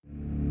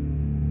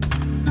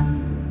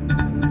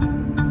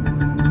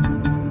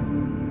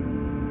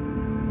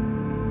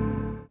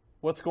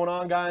What's going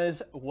on,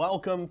 guys?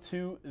 Welcome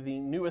to the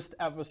newest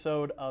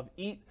episode of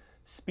Eat,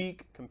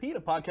 Speak, Compete, a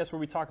podcast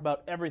where we talk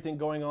about everything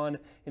going on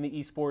in the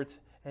esports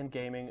and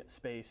gaming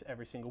space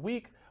every single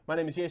week. My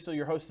name is Yasel,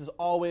 your host as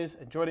always,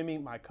 and joining me,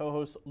 my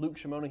co-host Luke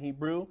Shimona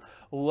Hebrew.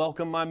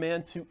 Welcome, my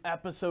man, to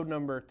episode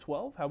number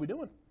 12. How we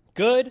doing?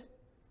 Good.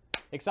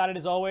 Excited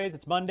as always.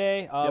 It's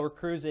Monday. We're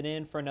cruising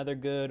in for another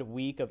good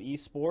week of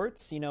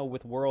esports. You know,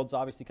 with Worlds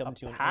obviously coming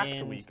to an end.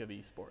 Packed week of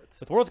esports.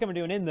 With Worlds coming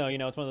to an end, though, you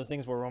know, it's one of those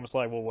things where we're almost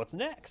like, well, what's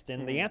next?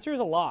 And the answer is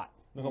a lot.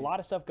 There's a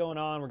lot of stuff going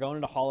on. We're going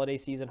into holiday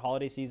season.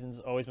 Holiday season's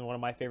always been one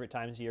of my favorite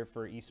times of year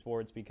for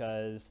esports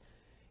because,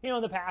 you know,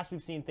 in the past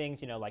we've seen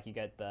things, you know, like you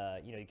get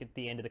the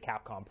end of the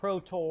Capcom Pro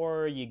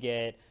Tour, you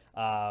get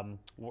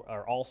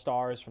our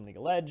All-Stars from League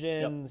of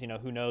Legends, you know,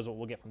 who knows what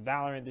we'll get from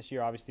Valorant this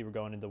year. Obviously, we're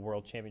going into the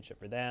World Championship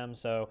for them.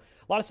 So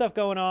a lot of stuff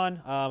going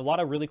on. A lot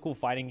of really cool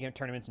fighting game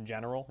tournaments in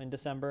general in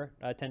December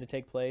tend to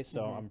take place.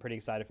 So I'm pretty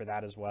excited for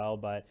that as well.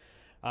 But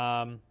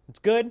it's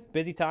good.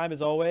 Busy time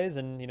as always.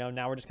 And, you know,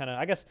 now we're just kind of,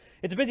 I guess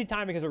it's a busy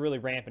time because we're really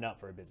ramping up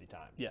for a busy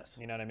time. Yes.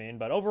 You know what I mean?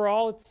 But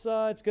overall,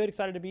 it's good.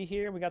 Excited to be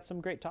here. We got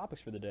some great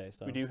topics for the day.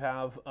 So we do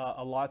have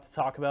a lot to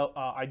talk about.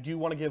 I do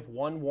want to give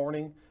one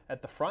warning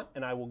at the front,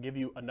 and I will give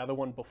you another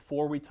one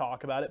before we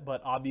talk about it.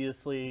 But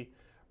obviously,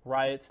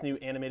 Riot's new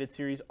animated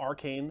series,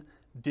 Arcane,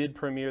 did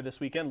premiere this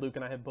weekend. Luke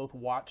and I have both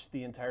watched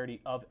the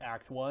entirety of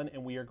Act 1,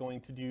 and we are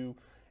going to do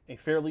a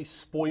fairly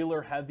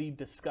spoiler-heavy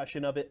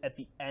discussion of it at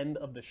the end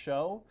of the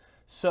show.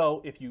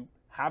 So if you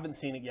haven't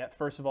seen it yet,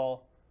 first of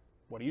all,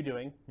 what are you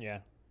doing? yeah.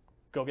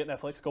 Go get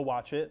Netflix, go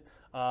watch it.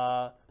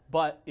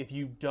 But if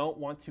you don't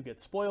want to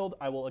get spoiled,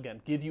 I will, again,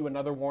 give you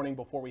another warning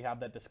before we have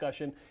that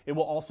discussion. It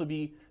will also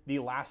be the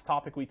last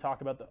topic we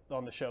talk about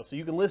on the show. So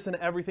you can listen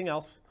to everything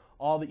else,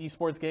 all the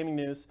esports gaming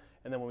news,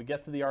 and then when we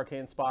get to the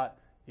Arcane spot,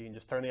 you can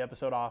just turn the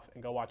episode off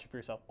and go watch it for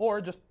yourself.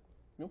 Or just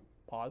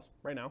pause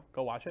right now,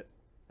 go watch it,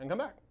 and come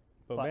back.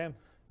 Boom, But bam.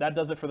 that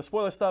does it for the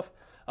spoiler stuff.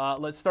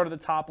 Let's start at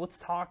the top. Let's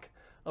talk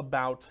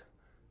about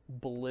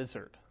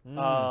Blizzard.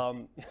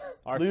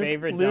 Our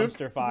favorite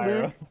dumpster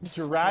fire. Luke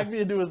dragged me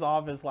into his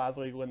office last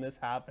week when this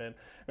happened.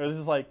 It was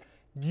just like,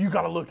 you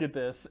got to look at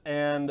this.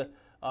 And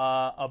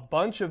a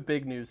bunch of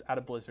big news out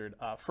of Blizzard.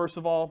 First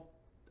of all,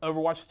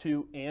 Overwatch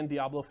 2 and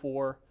Diablo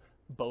 4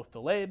 both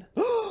delayed.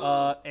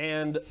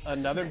 And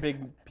another big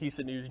piece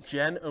of news,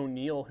 Jen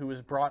O'Neill, who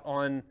was brought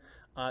on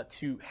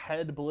to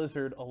head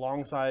Blizzard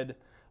alongside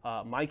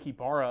Mike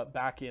Ibarra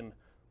back in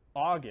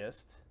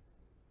August,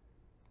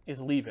 is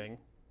leaving.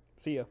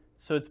 See ya.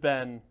 So it's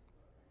been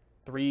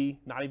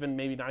not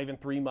even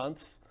 3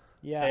 months.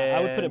 Yeah, I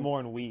would put it And- more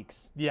in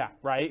weeks. Yeah,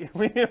 right?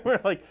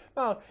 We're like,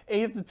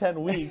 8 to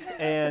 10 weeks,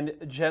 and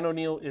Jen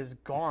O'Neill is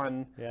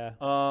gone. Yeah.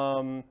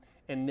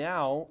 And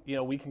now, you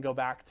know, we can go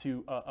back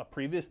to a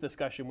previous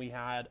discussion we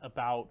had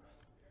about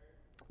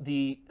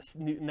the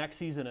next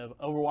season of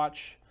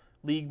Overwatch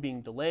League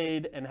being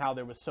delayed and how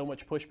there was so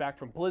much pushback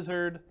from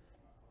Blizzard.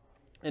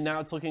 And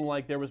now it's looking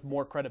like there was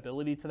more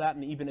credibility to that,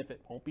 and even if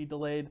it won't be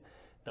delayed,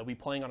 they'll be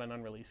playing on an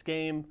unreleased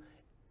game.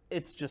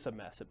 It's just a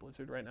mess at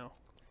Blizzard right now.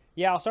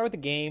 Yeah, I'll start with the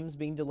games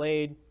being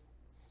delayed.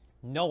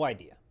 No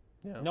idea.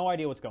 Yeah. No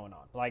idea what's going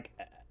on. Like,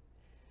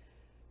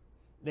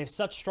 they have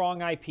such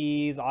strong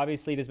IPs.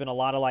 Obviously, there's been a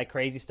lot of, like,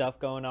 crazy stuff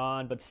going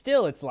on. But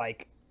still, it's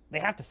like, they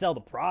have to sell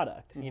the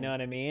product. You know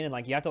what I mean? And,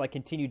 like, you have to, like,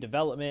 continue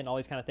development and all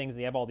these kind of things.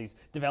 They have all these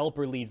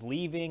developer leads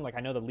leaving. Like, I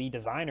know the lead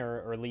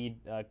designer or lead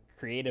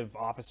creative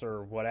officer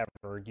or whatever,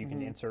 you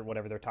can insert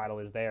whatever their title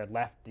is there,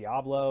 left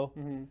Diablo.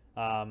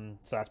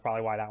 So that's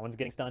probably why that one's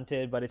getting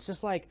stunted. But it's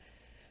just, like,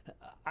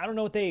 I don't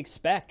know what they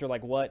expect or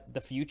like what the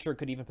future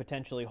could even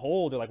potentially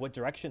hold or like what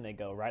direction they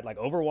go, right? Like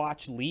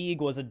Overwatch League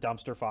was a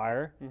dumpster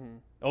fire.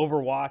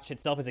 Overwatch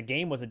itself as a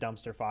game was a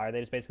dumpster fire. They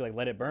just basically like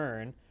let it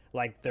burn.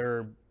 Like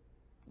their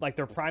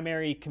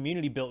primary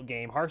community built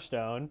game,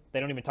 Hearthstone, they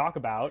don't even talk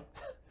about.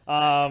 You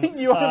want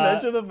to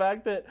mention the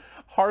fact that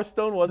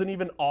Hearthstone wasn't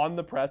even on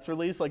the press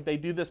release? Like, they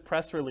do this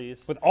press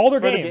release With all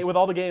their for the games. with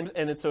all the games,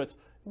 and it's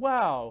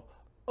wow,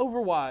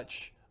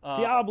 Overwatch,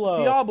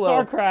 Diablo,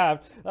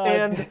 StarCraft,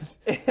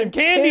 and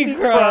Candy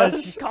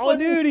Crush, Call of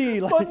Duty.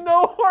 but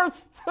no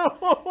Hearthstone.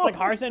 Like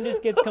Hearthstone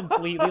just gets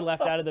completely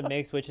left out of the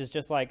mix, which is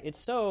just like it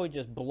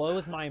just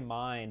blows my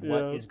mind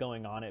what is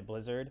going on at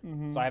Blizzard.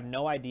 So I have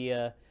no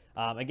idea.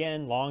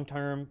 Again,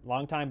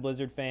 long-time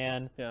Blizzard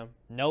fan. Yeah.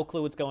 No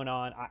clue what's going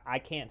on. I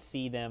can't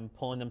see them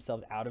pulling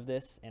themselves out of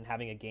this and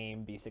having a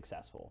game be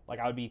successful. Like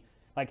I would be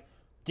like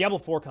Diablo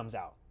 4 comes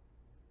out.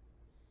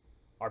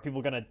 Are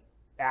people gonna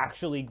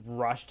actually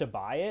rush to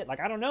buy it? Like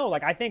I don't know.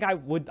 Like I think I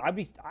would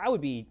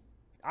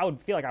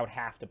feel like I would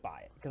have to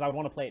buy it because I would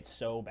want to play it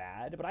so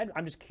bad. But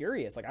I'm just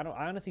curious. Like I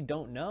honestly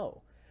don't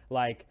know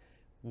like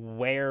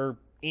where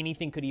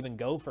anything could even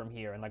go from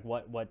here and like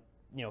what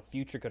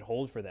future could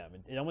hold for them.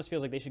 It almost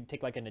feels like they should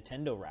take like a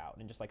Nintendo route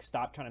and just like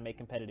stop trying to make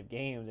competitive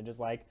games and just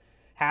like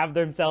have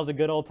themselves a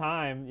good old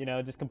time,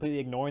 just completely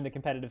ignoring the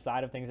competitive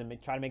side of things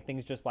and try to make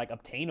things just like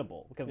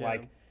obtainable because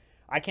like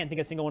I can't think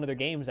of a single one of their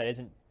games that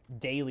isn't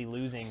daily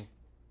losing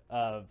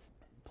of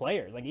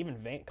players. Like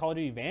even Call of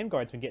Duty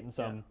Vanguard's been getting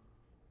some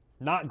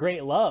not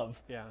great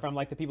love Yeah. from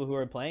like the people who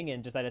are playing it,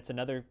 and just that it's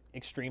another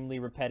extremely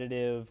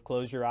repetitive,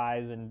 close your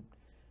eyes and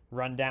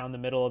run down the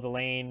middle of the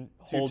lane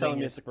you're holding telling me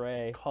your it's a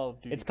spray. Call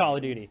of Duty It's Call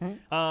of game. Duty.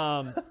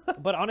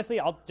 But honestly,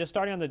 I'll just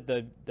starting on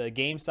the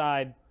game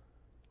side,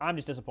 I'm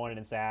just disappointed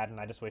and sad, and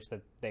I just wish that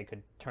they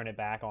could turn it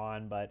back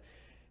on. But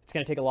it's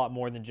going to take a lot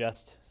more than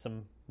just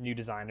some new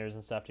designers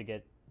and stuff to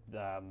get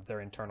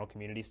their internal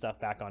community stuff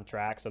back on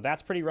track. So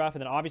that's pretty rough.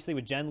 And then obviously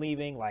with Jen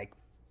leaving, like,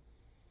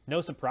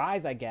 no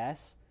surprise, I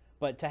guess.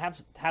 But to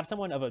have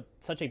someone of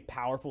such a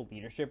powerful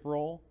leadership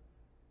role,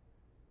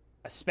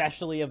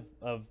 especially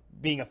of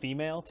being a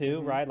female too,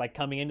 right? Like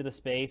coming into the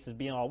space and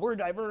being all, we're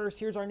diverse.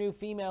 Here's our new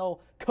female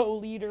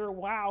co-leader.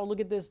 Wow,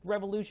 look at this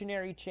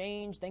revolutionary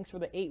change. Thanks for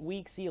the 8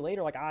 weeks. See you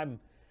later. Like I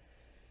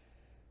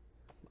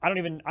don't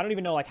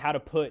even know like how to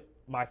put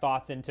my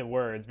thoughts into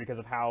words because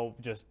of how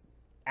just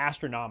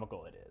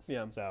astronomical it is.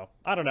 Yeah. So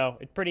I don't know.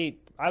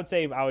 I would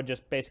say I would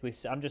just basically,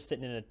 I'm just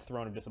sitting in a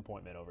throne of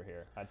disappointment over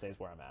here. I'd say is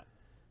where I'm at.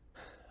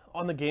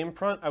 On the game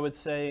front, I would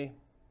say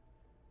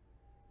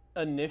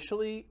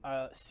initially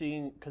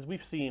because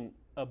we've seen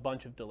a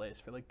bunch of delays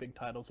for like big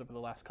titles over the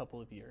last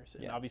couple of years,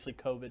 and obviously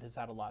COVID has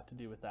had a lot to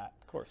do with that.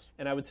 Of course.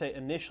 And I would say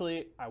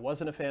initially I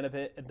wasn't a fan of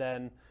it, and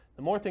then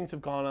the more things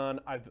have gone on,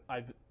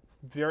 I've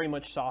very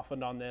much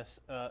softened on this,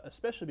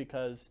 especially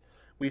because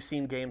we've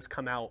seen games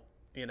come out,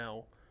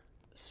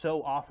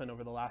 so often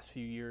over the last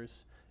few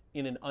years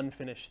in an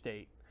unfinished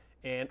state.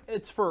 And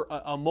it's for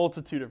a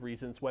multitude of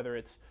reasons, whether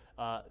it's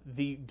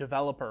the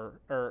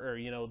developer or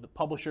the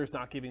publishers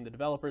not giving the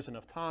developers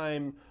enough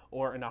time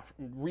or enough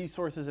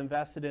resources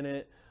invested in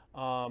it.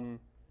 And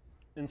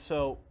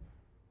so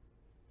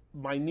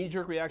my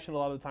knee-jerk reaction a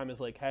lot of the time is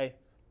like, hey,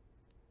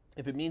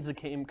 if it means the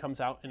game comes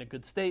out in a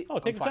good state,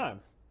 Take your time.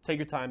 Take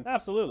your time.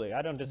 Absolutely.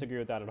 I don't disagree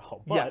with that at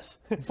all. But Yes,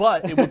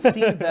 but it would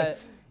seem that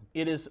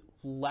it is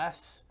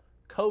less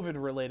COVID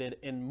related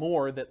and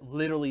more that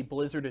literally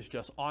Blizzard is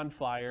just on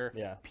fire.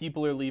 Yeah.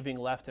 People are leaving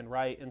left and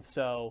right. And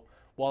so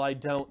while I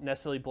don't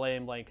necessarily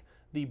blame like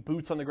the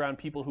boots on the ground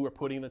people who are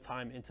putting the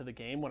time into the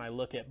game, when I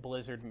look at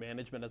Blizzard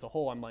management as a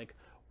whole, I'm like,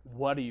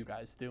 what are you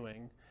guys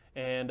doing?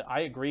 And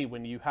I agree,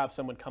 when you have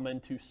someone come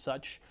into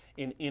such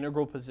an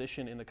integral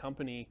position in the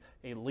company,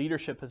 a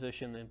leadership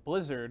position in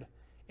Blizzard,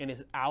 and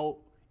is out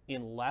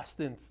in less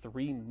than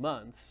 3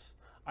 months,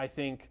 I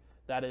think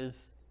that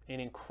is an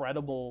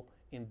incredible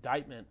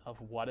indictment of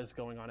what is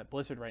going on at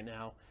Blizzard right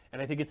now.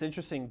 And I think it's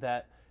interesting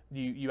that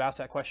you asked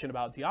that question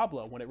about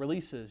Diablo when it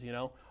releases,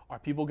 are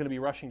people going to be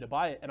rushing to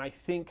buy it? And I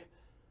think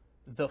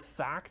the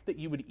fact that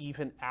you would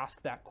even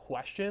ask that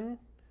question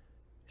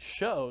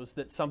shows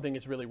that something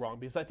is really wrong,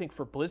 because I think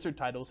for Blizzard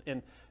titles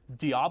and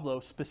Diablo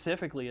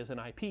specifically as an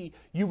IP,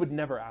 you would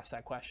never ask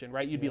that question,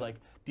 right? You'd be like,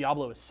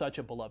 Diablo is such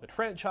a beloved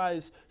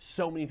franchise,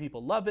 so many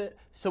people love it,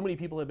 so many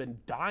people have been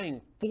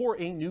dying for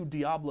a new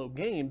Diablo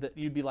game that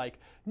you'd be like,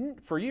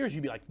 for years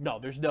you'd be like, no,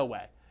 there's no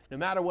way. No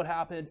matter what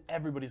happened,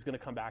 everybody's going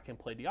to come back and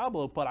play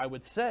Diablo. But I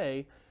would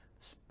say,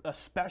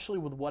 especially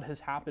with what has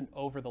happened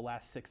over the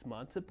last 6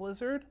 months at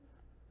Blizzard,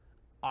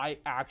 I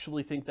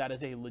actually think that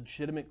is a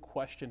legitimate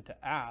question to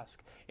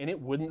ask, and it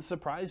wouldn't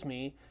surprise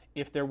me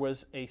if there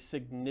was a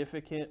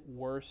significantly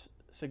worse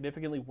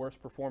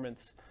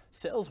performance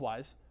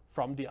sales-wise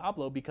from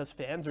Diablo, because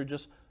fans are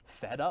just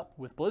fed up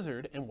with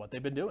Blizzard and what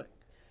they've been doing.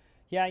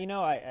 yeah,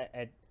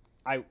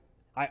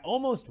 I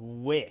almost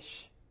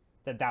wish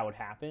that would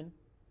happen,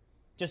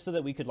 just so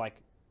that we could like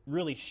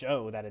really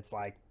show that it's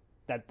like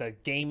that the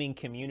gaming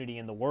community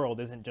in the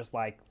world isn't just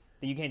like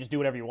that you can't just do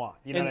whatever you want.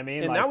 You know what I mean?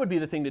 And like, that would be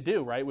the thing to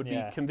do, right? Would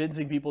Yeah. be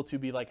convincing people to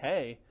be like,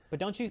 hey. But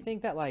don't you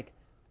think that like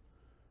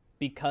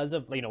because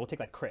of we'll take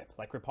like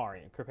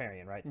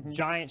Kriparian, right?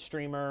 Giant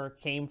streamer,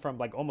 came from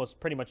like almost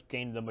pretty much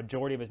gained the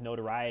majority of his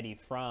notoriety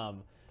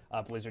from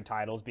Blizzard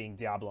titles, being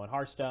Diablo and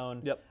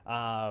Hearthstone. Yep.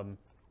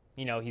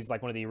 He's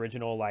like one of the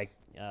original like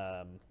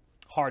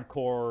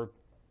hardcore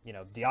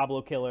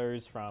Diablo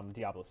killers from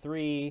Diablo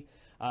 3.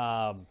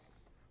 Like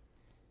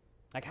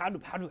how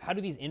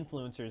do these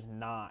influencers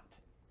not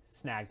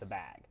snag the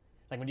bag?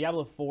 Like when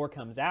Diablo 4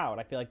 comes out,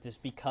 I feel like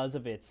just because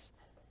of its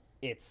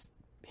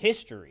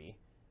history,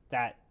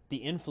 that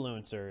the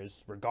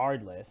influencers,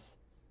 regardless,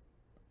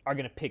 are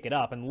going to pick it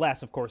up,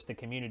 unless, of course, the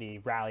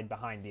community rallied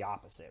behind the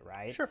opposite,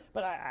 right? Sure.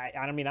 But I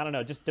don't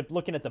know. Just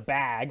looking at the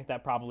bag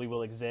that probably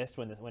will exist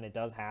when it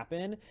does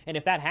happen, and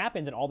if that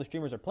happens and all the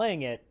streamers are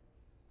playing it,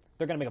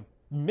 they're going to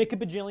make a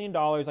bajillion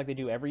dollars like they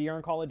do every year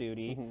in Call of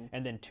Duty,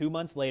 and then 2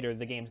 months later,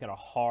 the game's going to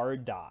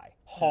hard die.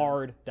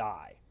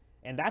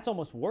 And that's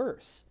almost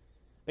worse,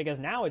 because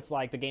now it's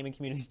like the gaming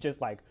community's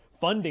just like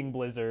funding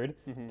Blizzard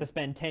to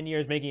spend 10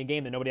 years making a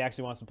game that nobody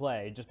actually wants to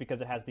play just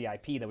because it has the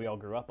IP that we all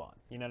grew up on.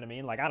 You know what I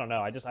mean? Like, I don't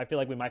know. I feel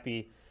like we might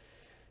be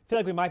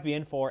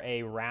in for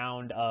a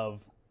round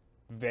of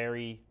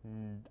very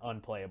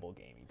unplayable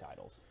gaming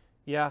titles.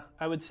 Yeah,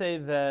 I would say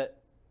that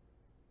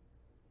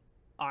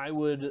I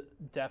would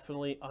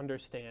definitely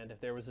understand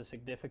if there was a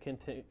significant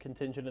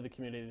contingent of the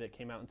community that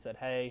came out and said,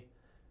 hey,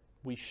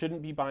 we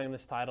shouldn't be buying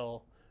this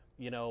title.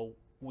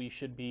 We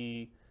should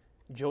be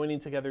joining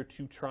together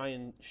to try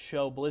and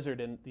show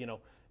Blizzard, and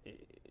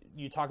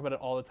you talk about it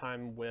all the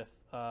time with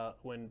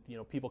when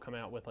people come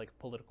out with like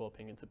political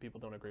opinions that people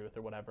don't agree with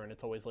or whatever, and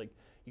it's always like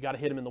you got to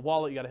hit them in the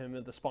wallet, you got to hit them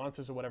with the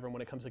sponsors or whatever. And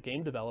when it comes to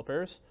game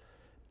developers,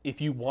 if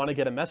you want to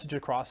get a message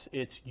across,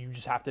 you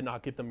just have to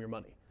not give them your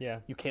money. Yeah.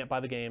 You can't buy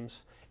the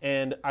games.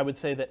 And I would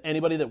say that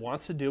anybody that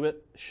wants to do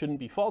it shouldn't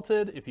be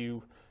faulted. If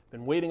you've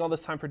been waiting all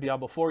this time for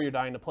Diablo 4, you're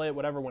dying to play it,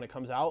 whatever, when it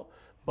comes out.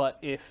 But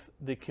if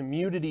the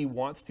community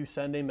wants to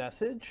send a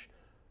message,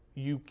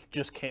 you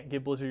just can't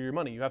give Blizzard your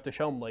money. You have to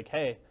show them, like,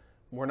 hey,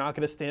 we're not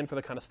going to stand for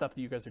the kind of stuff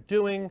that you guys are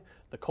doing,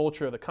 the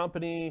culture of the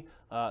company,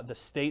 the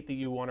state that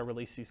you want to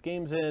release these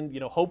games in.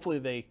 Hopefully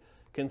they,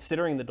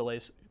 considering the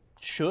delays,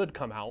 should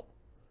come out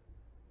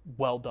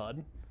well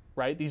done,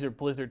 right? These are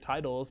Blizzard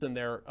titles, and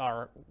there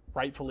are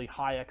rightfully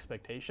high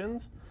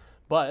expectations.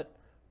 But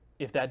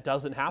if that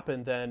doesn't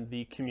happen, then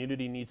the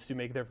community needs to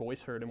make their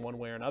voice heard in one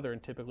way or another,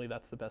 and typically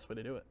that's the best way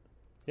to do it.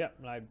 Yeah,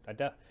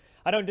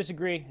 I don't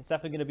disagree. It's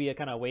definitely going to be a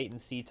kind of wait and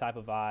see type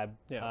of vibe.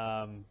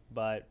 Yeah.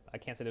 But I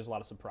can't say there's a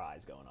lot of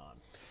surprise going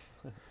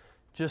on.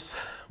 Just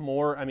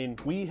more. I mean,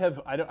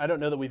 I don't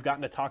know that we've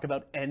gotten to talk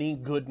about any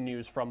good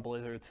news from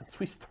Blizzard since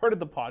we started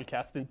the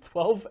podcast in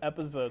 12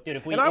 episodes.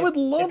 Dude, I would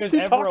love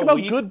to talk about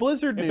good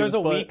Blizzard news. If there's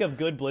a week of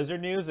good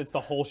Blizzard news, it's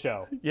the whole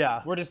show.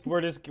 Yeah. We're just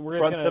front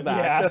gonna, to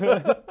back.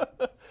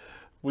 Yeah.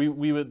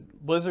 we would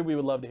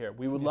love to hear it.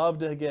 We would love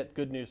to get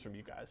good news from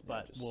you guys,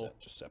 but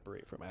just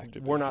separate from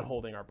Activision. We're not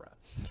holding our breath.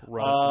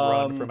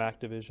 Run from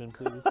Activision,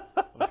 please.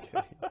 I'm just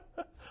kidding.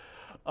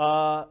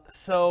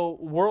 So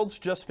Worlds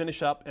just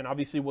finished up, and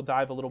obviously we'll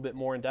dive a little bit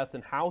more in depth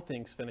in how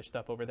things finished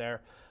up over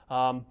there.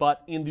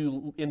 But in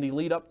the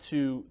lead up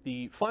to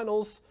the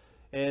finals,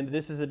 and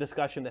this is a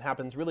discussion that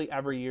happens really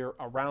every year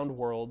around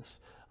Worlds,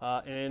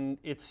 and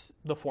it's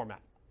the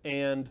format.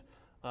 And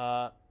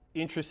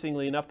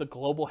interestingly enough, the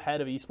global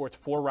head of esports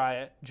for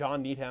Riot,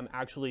 John Needham,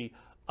 actually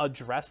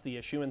addressed the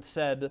issue and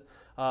said,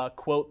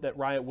 quote, that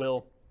Riot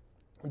will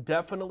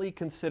definitely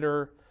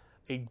consider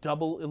a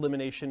double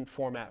elimination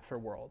format for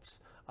Worlds.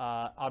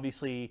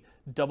 Obviously,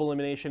 double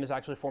elimination is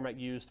actually a format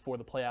used for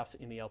the playoffs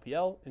in the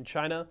LPL in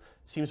China.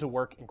 Seems to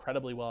work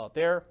incredibly well out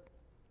there.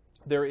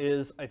 There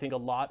is, I think, a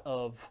lot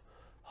of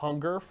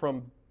hunger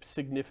from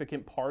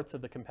significant parts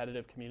of the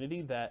competitive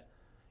community that,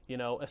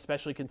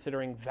 especially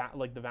considering that,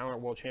 like the Valorant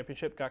World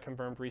Championship got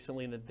confirmed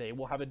recently that they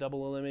will have a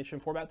double elimination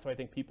format. So I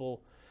think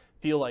people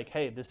feel like,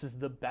 hey, this is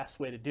the best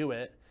way to do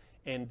it.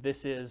 And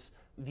this is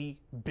the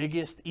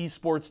biggest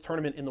esports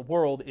tournament in the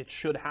world. It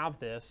should have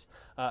this.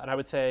 And I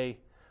would say,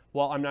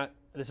 well,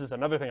 this is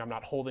another thing I'm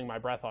not holding my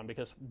breath on,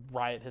 because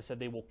Riot has said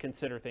they will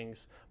consider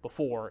things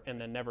before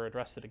and then never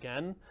address it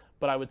again.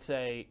 But I would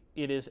say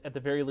it is at the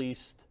very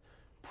least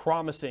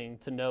promising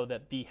to know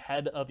that the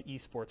head of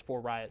esports for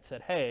Riot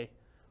said, hey,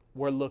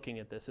 we're looking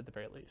at this at the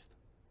very least.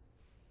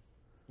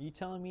 Are you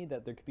telling me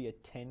that there could be a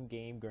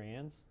 10-game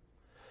Grands?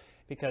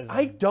 Because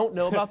I don't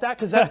know about that,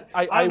 because that's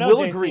I know, will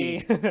JC.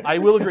 agree. I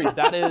will agree.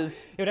 That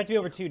is it would have to be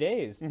over 2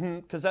 days.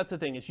 Because that's the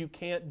thing, is you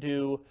can't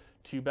do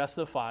 2 best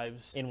of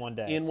 5s in one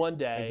day.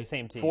 Like the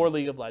same teams. For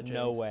League of Legends.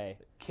 No way.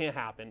 Can't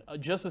happen.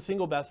 Just a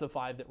single best of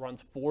 5 that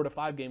runs 4 to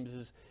 5 games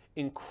is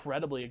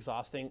incredibly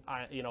exhausting.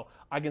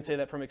 I can say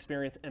that from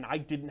experience, and I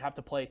didn't have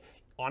to play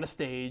on a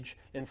stage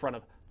in front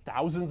of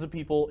thousands of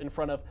people, in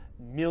front of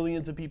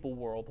millions of people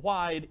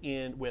worldwide,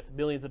 with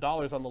millions of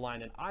dollars on the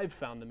line, and I've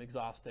found them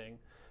exhausting.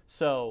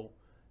 So,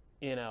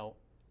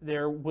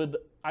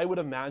 I would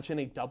imagine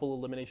a double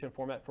elimination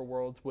format for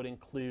Worlds would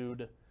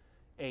include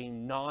a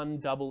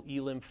non-double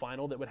elim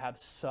final that would have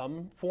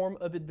some form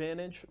of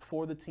advantage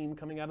for the team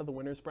coming out of the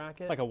winner's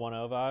bracket. Like a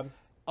 1-0 vibe?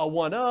 A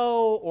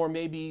 1-0, or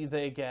maybe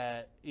they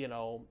get,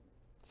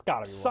 it's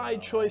gotta be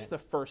side choice right? the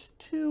first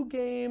 2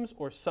 games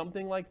or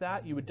something like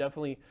that. You would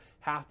definitely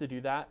have to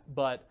do that.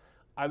 But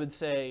I would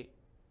say,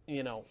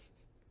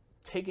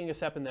 taking a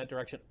step in that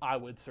direction, I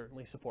would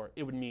certainly support.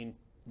 It would mean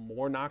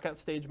more knockout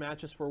stage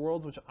matches for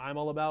Worlds, which I'm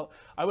all about.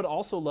 I would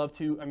also love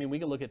to, we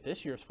can look at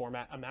this year's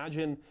format.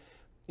 Imagine,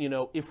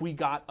 if we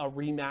got a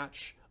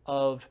rematch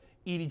of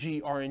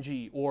EDG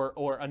RNG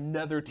or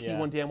another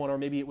T1 Damwon, or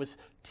maybe it was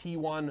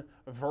T1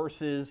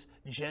 versus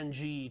Gen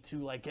G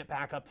to like get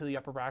back up to the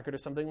upper bracket or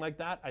something like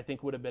that, I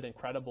think would have been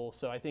incredible.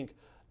 So I think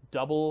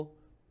double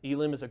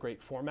elim is a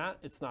great format.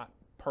 It's not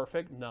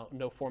perfect,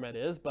 no format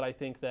is, but I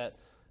think that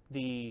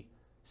the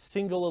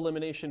single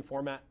elimination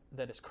format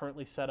that is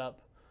currently set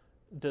up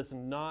does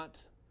not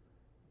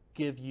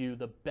give you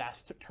the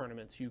best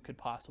tournaments you could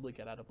possibly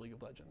get out of League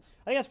of Legends.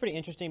 I think that's pretty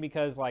interesting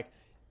because,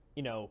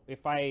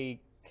 if I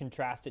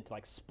contrast it to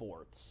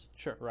sports,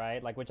 sure,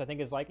 right? Which I think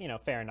is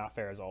fair and not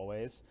fair as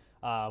always.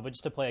 But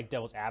just to play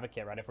devil's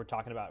advocate, right? If we're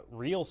talking about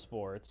real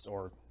sports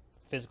or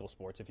physical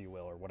sports, if you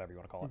will, or whatever you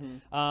want to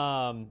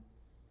call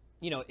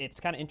it, it's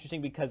kind of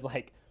interesting because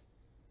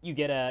you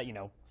get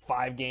a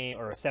 5-game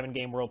or a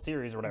 7-game World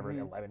Series or whatever,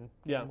 11.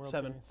 Yeah, World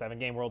 7. Series?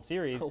 7-game World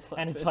Series, 11.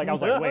 and it's like I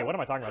was like, wait, what am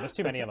I talking about? There's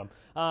too many of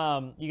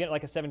them. You get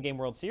like a 7-game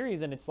World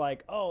Series, and it's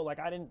like, oh, like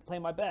I didn't play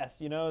my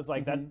best, It's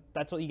like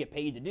that's what you get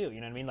paid to do.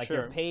 You know what I mean? Like Sure.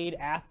 you're paid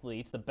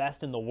athletes, the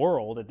best in the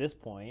world at this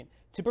point,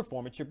 to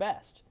perform at your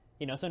best.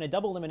 So in a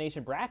double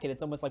elimination bracket,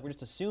 it's almost like we're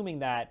just assuming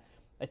that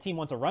a team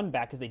wants a run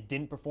back because they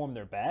didn't perform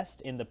their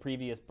best in the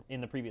previous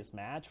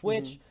match.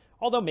 Which,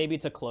 although maybe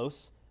it's a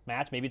close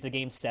match, maybe it's a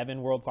Game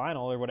 7 World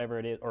Final or whatever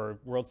it is, or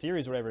World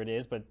Series, whatever it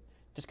is, but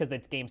just because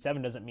it's Game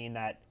 7 doesn't mean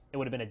that it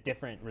would have been a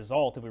different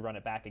result if we run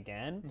it back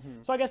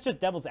again. So I guess just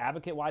devil's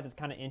advocate wise, it's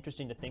kind of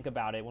interesting to think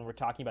about it when we're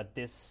talking about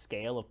this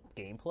scale of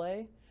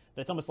gameplay.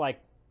 That it's almost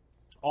like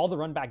all the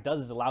run back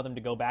does is allow them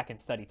to go back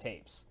and study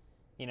tapes.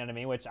 You know what I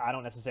mean? Which I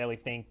don't necessarily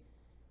think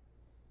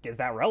is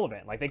that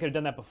relevant. Like they could have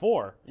done that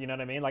before. You know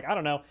what I mean? Like I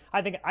don't know.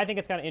 I think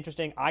it's kind of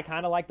interesting. I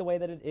kind of like the way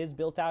that it is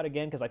built out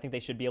again because I think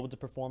they should be able to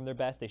perform their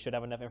best. They should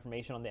have enough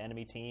information on the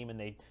enemy team, and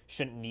they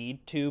shouldn't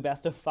need 2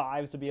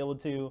 best-of-5s to be able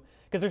to.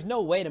 Because there's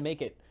no way to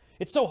make it.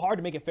 It's so hard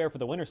to make it fair for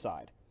the winner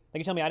side.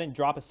 Like you tell me I didn't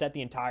drop a set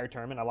the entire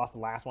tournament. I lost the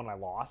last one. And I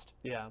lost.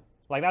 Yeah.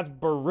 Like that's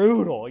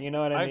brutal. You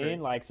know what I mean? agree.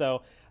 Like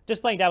so.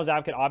 Just playing devil's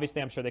advocate,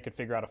 obviously I'm sure they could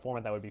figure out a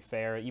format that would be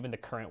fair. Even the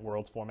current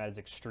Worlds format is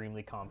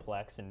extremely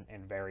complex and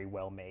very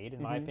well made,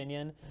 in my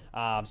opinion.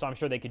 So I'm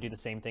sure they could do the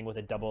same thing with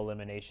a double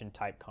elimination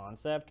type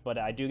concept. But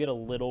I do get a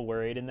little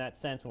worried in that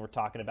sense when we're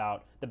talking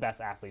about the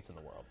best athletes in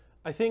the world.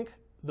 I think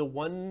the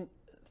one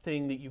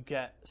thing that you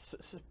get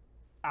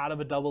out of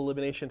a double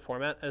elimination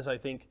format is I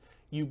think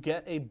you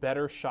get a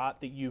better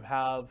shot that you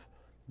have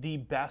the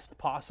best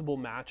possible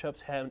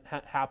matchups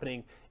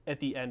happening at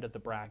the end of the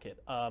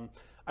bracket.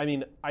 I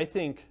mean, I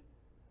think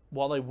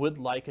while I would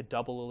like a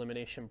double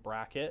elimination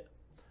bracket,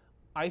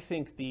 I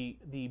think the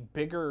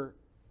bigger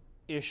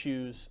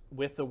issues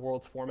with the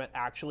Worlds format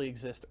actually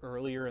exist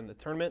earlier in the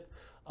tournament.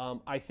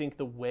 I think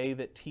the way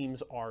that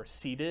teams are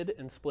seeded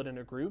and split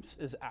into groups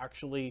is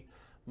actually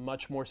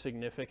much more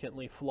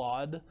significantly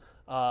flawed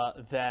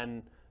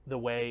than the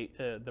way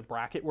the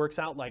bracket works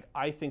out. Like,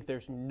 I think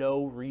there's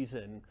no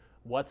reason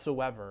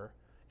whatsoever.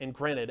 And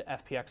granted,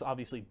 FPX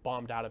obviously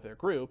bombed out of their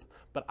group,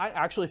 but I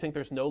actually think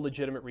there's no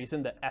legitimate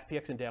reason that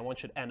FPX and Damwon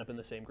should end up in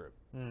the same group.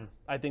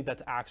 I think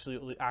that's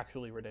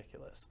actually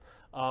ridiculous.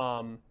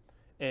 And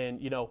in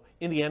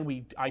the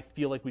end, I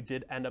feel like we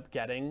did end up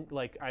getting,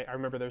 like, I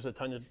remember there was a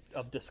ton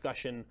of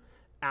discussion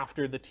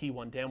after the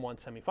T1 Damwon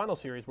semifinal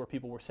series where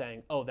people were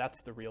saying, oh,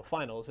 that's the real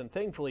finals. And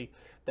thankfully,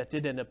 that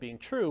did end up being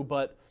true,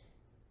 but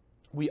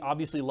we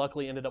obviously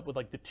luckily ended up with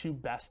like the 2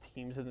 best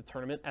teams in the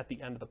tournament at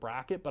the end of the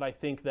bracket. But I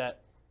think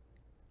that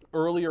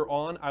earlier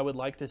on, I would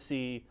like to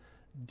see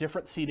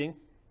different seeding,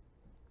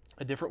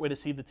 a different way to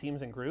seed the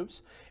teams in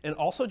groups, and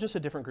also just a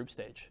different group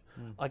stage.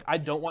 Like, I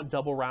don't want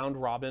double round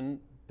robin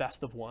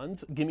best of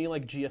ones. Give me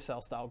like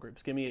GSL style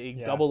groups. Give me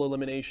a double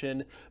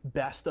elimination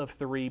best of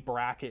 3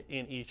 bracket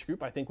in each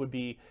group. I think would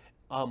be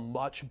a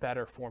much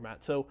better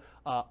format. So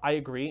I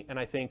agree, and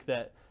I think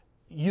that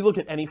you look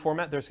at any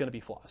format, there's going to be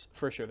flaws,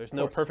 for sure. There's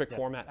no perfect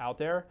format out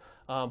there,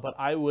 but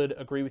I would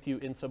agree with you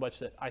in so much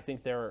that I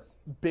think there are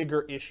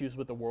bigger issues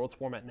with the Worlds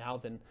format now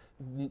than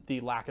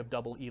the lack of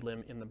double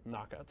elim in the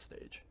knockout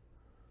stage.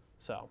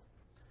 So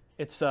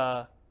it's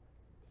a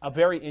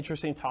very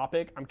interesting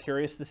topic. I'm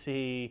curious to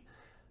see,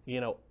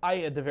 I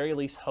at the very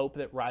least hope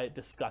that Riot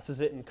discusses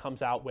it and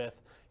comes out with,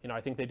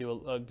 I think they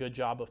do a good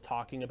job of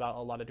talking about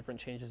a lot of different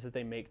changes that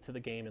they make to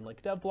the game and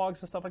like dev blogs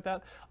and stuff like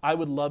that. I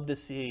would love to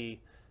see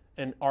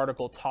an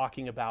article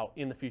talking about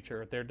in the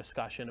future their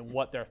discussion and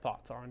what their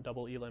thoughts are on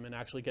double elim and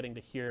actually getting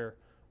to hear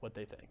what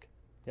they think.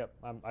 Yep,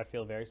 I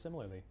feel very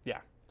similarly. Yeah.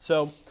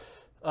 So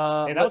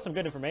hey, that was some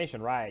good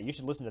information, Riot. You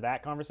should listen to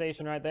that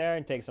conversation right there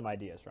and take some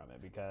ideas from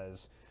it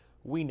because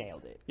we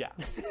nailed it. Yeah.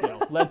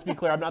 Let's be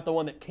clear. I'm not the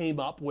one that came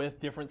up with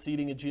different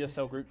seeding in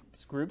GSL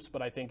groups,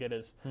 but I think it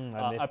is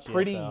a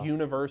pretty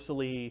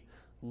universally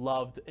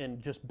loved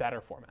and just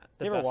better format.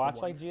 Did you ever watch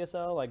like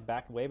GSL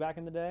like way back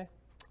in the day?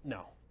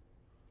 No.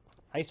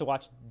 I used to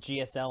watch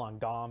GSL on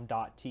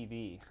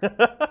GOM.tv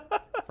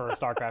for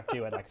StarCraft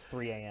 2 at like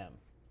 3 a.m.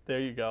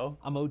 There you go.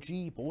 I'm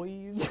OG,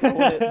 boys.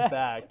 Throwing it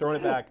back.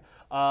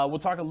 We'll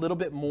talk a little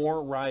bit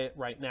more Riot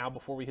right now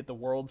before we hit the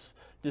Worlds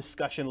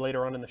discussion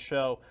later on in the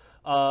show.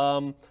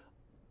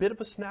 Bit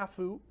of a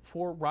snafu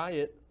for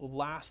Riot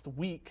last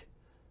week.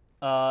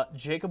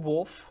 Jacob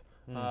Wolf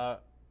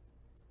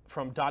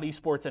from Dot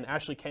Esports and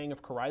Ashley Kang of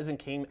Horizon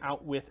came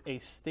out with a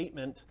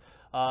statement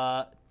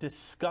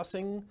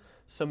discussing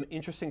some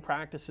interesting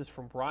practices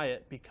from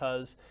Riot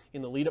because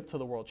in the lead up to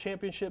the World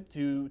Championship,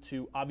 due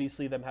to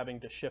obviously them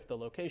having to shift the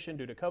location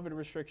due to COVID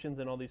restrictions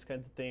and all these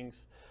kinds of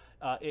things,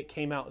 it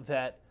came out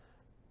that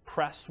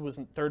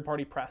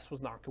third-party press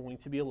was not going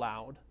to be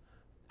allowed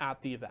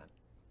at the event.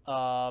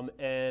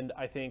 And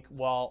I think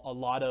while a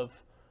lot of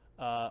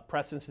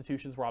press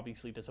institutions were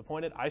obviously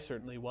disappointed, I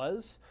certainly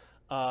was,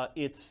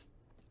 it's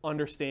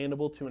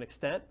understandable to an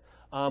extent.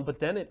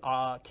 But then it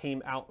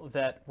came out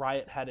that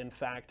Riot had in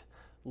fact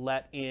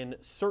let in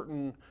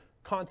certain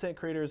content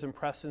creators and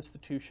press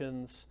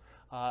institutions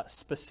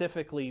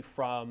specifically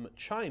from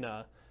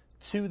China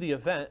to the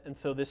event. And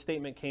so this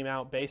statement came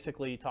out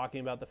basically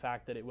talking about the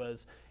fact that it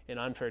was an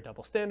unfair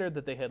double standard,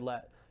 that they had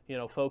let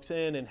folks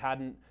in and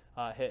hadn't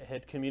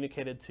had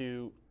communicated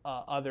to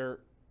other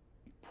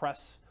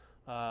press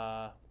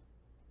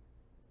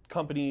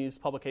companies,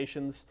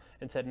 publications,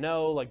 and said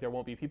no, like there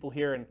won't be people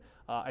here. And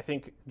I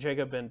think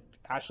Jacob and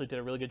Ashley did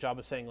a really good job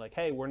of saying like,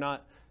 hey, we're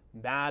not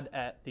mad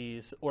at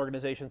these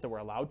organizations that were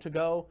allowed to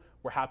go.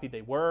 We're happy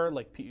they were.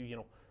 Like,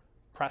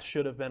 press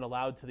should have been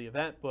allowed to the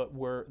event, but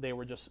they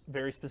were just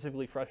very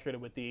specifically frustrated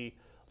with the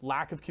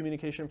lack of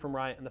communication from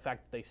Riot and the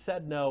fact that they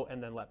said no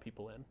and then let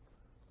people in.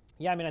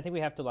 Yeah, I mean, I think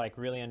we have to like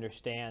really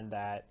understand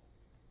that,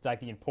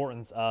 like, the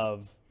importance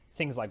of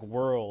things like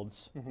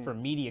Worlds for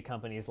media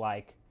companies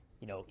like,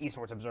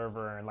 Esports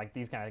Observer and like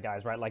these kind of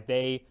guys, right? Like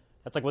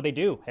that's like what they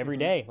do every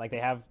day. Like they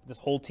have this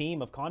whole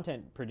team of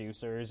content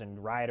producers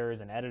and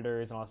writers and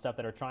editors and all that stuff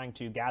that are trying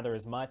to gather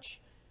as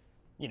much,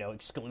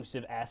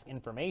 exclusive-esque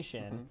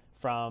information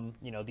from,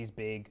 these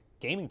big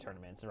gaming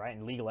tournaments, right?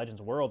 And League of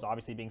Legends Worlds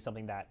obviously being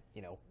something that,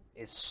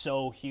 is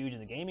so huge in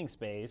the gaming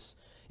space,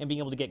 and being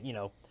able to get,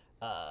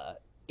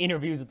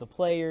 interviews with the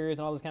players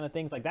and all those kind of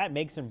things, like that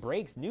makes and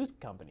breaks news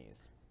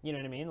companies. You know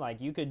what I mean?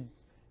 Like you could,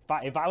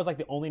 if I was like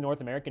the only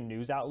North American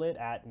news outlet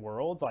at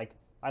Worlds, like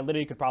I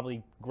literally could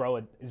probably grow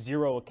a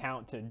zero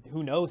account to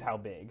who knows how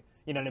big,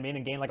 you know what I mean?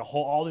 And gain like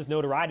all this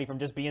notoriety from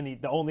just being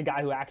the only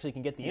guy who actually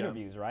can get the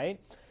interviews, right?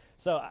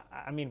 So,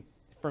 I mean,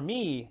 for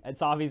me,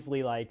 it's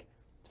obviously like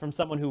from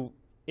someone who,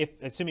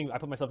 assuming I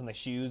put myself in the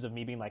shoes of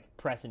me being like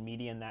press and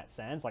media in that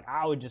sense, like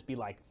I would just be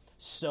like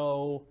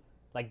so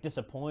like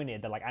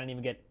disappointed that like I didn't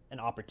even get an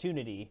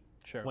opportunity.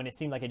 Sure. When it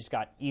seemed like it just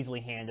got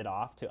easily handed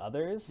off to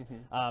others.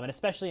 And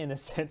especially in the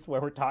sense where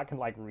we're talking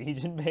like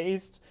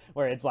region-based,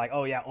 where it's like,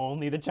 oh yeah,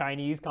 only the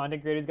Chinese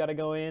content creators got to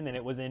go in, and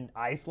it was in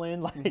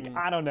Iceland. Like,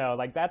 I don't know,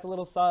 like that's a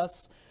little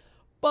sus.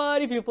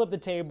 But if you flip the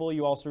table,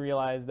 you also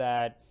realize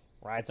that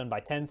Riot's owned by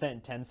Tencent,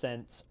 and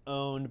Tencent's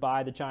owned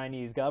by the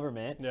Chinese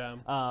government.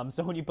 Yeah.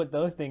 So when you put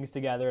those things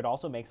together, it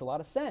also makes a lot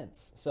of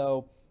sense.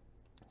 So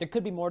there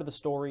could be more to the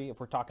story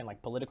if we're talking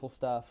like political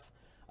stuff.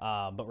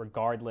 But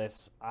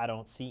regardless, I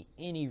don't see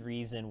any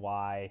reason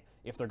why,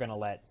 if they're going to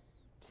let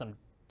some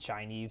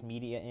Chinese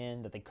media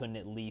in, that they couldn't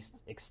at least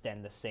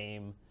extend the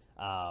same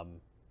offer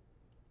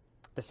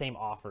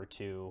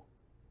to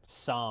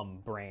some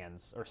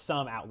brands or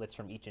some outlets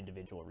from each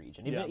individual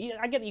region.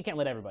 I get that you can't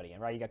let everybody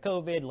in, right? You got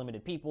COVID,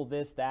 limited people,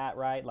 this, that,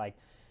 right? Like,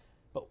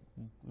 but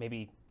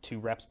maybe 2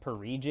 reps per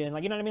region.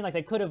 Like, you know what I mean? Like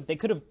they could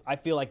have, I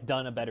feel like,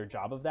 done a better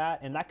job of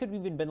that. And that could have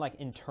even been like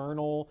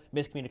internal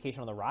miscommunication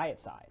on the Riot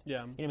side.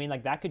 Yeah. You know what I mean?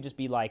 Like that could just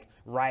be like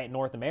Riot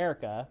North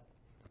America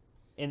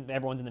and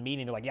everyone's in the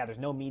meeting. They're like, yeah, there's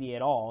no media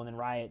at all. And then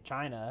Riot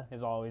China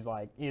is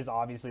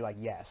obviously like,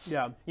 yes.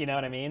 Yeah. You know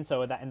what I mean?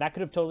 So that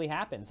could have totally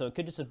happened. So it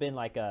could just have been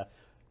like the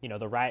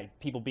Riot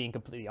people being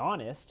completely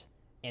honest,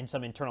 and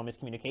some internal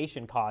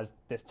miscommunication caused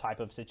this type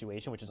of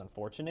situation, which is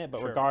unfortunate.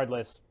 But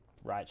regardless,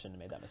 Riot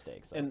shouldn't have made that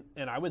mistake. So.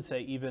 And I would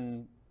say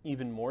even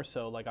more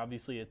so, like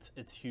obviously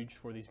it's huge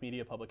for these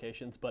media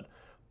publications, but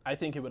I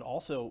think it would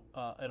also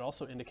it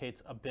also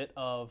indicates a bit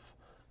of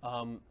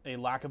a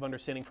lack of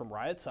understanding from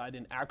Riot's side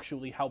in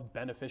actually how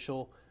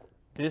beneficial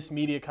this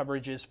media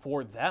coverage is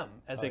for them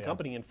as a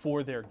company and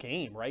for their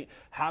game, right?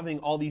 Having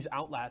all these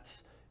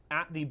outlets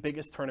at the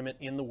biggest tournament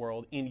in the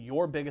world, in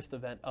your biggest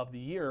event of the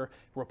year,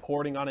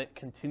 reporting on it,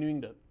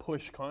 continuing to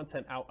push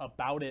content out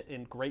about it,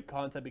 and great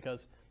content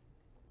because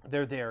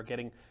they're there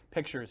getting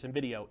pictures and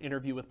video,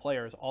 interview with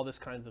players, all these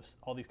kinds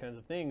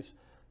of things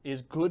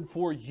is good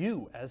for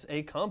you as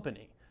a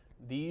company.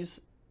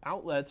 These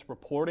outlets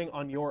reporting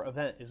on your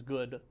event is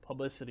good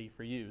publicity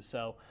for you.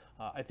 So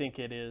I think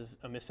it is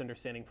a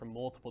misunderstanding from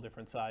multiple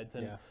different sides,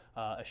 and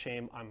a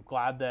shame. I'm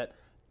glad that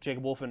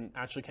Jacob Wolf and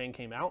Ashley Kane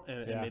came out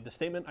and made the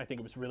statement. I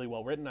think it was really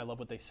well written. I love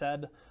what they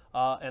said,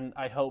 and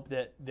I hope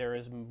that there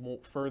is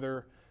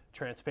further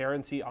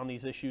transparency on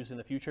these issues in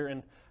the future.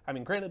 And I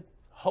mean, granted,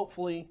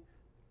 hopefully,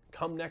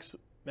 come next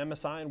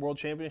MSI and World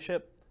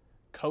Championship,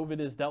 COVID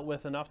is dealt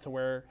with enough to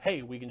where,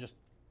 hey, we can just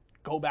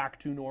go back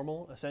to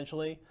normal,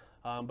 essentially.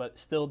 But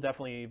still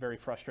definitely very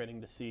frustrating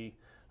to see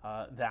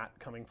that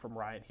coming from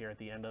Riot here at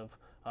the end of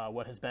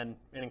what has been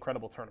an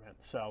incredible tournament.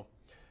 So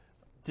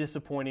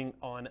disappointing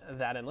on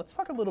that end. Let's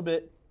talk a little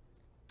bit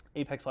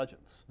Apex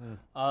Legends.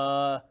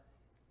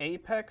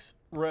 Apex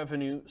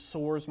revenue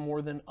soars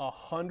more than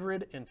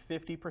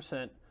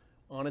 150%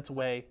 on its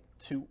way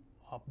to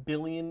 $1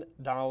 billion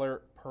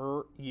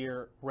per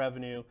year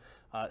revenue.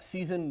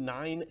 Season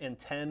 9 and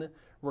 10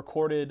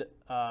 recorded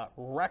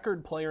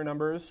record player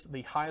numbers.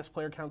 The highest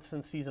player count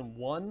since Season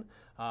 1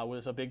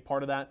 was a big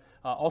part of that.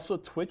 Also,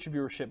 Twitch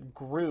viewership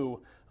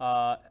grew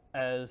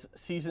as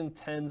Season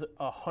 10's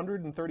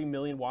 130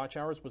 million watch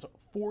hours was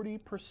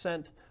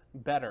 40%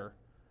 better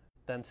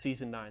than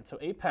Season 9. So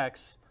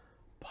Apex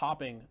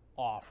popping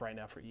off right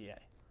now for EA.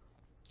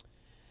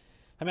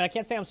 I mean, I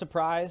can't say I'm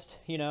surprised,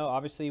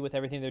 obviously with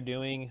everything they're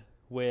doing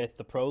with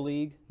the Pro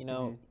League,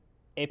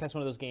 Apex,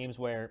 one of those games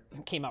where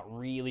it came out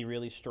really,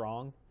 really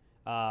strong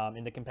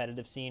in the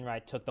competitive scene,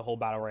 right? Took the whole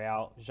battle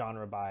royale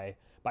genre by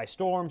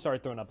storm,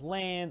 started throwing up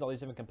lands, all these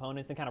different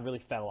components, then kind of really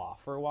fell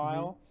off for a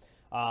while.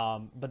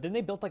 But then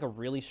they built like a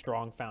really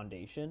strong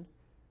foundation,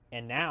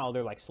 and now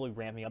they're like slowly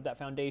ramping up that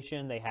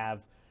foundation. They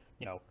have,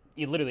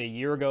 literally a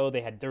year ago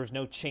there was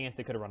no chance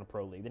they could have run a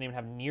pro league. They didn't even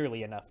have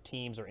nearly enough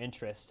teams or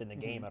interest in the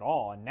game at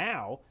all. And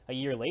now, a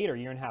year and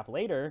a half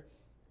later,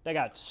 they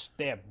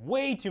have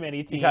way too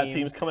many teams. You got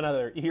teams coming out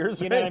of their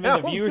ears. You know right what I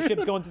mean? now, The too.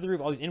 viewership's going through the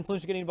roof. All these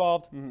influencers getting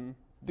involved.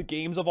 The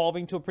game's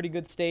evolving to a pretty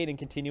good state and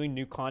continuing.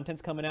 New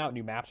content's coming out.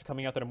 New maps are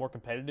coming out that are more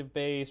competitive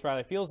based, right?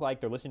 It feels like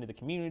they're listening to the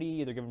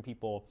community. They're giving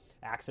people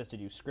access to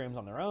do scrims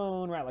on their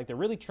own, right? Like they're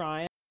really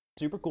trying.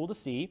 Super cool to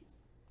see.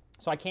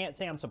 So I can't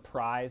say I'm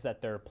surprised that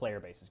their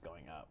player base is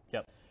going up.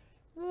 Yep.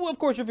 Well, of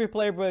course, if your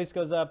player base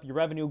goes up, your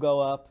revenue will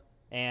go up.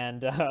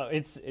 And are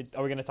we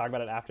going to talk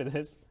about it after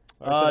this?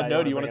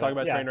 No, do you want to talk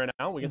about Train right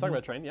now? We can talk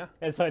about Train, yeah.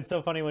 And so it's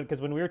so funny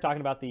because when we were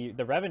talking about the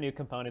revenue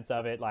components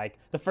of it, like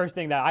the first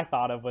thing that I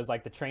thought of was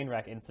like the train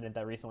wreck incident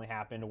that recently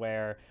happened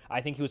where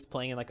I think he was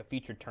playing in like a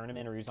featured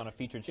tournament or he was on a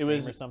featured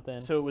stream or something.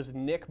 So it was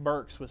Nick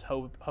Burks was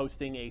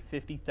hosting a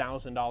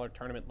 $50,000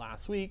 tournament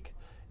last week,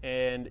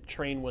 and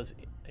Train was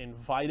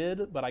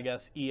invited, but I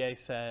guess EA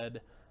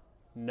said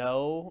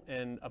no,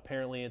 and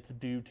apparently it's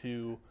due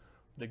to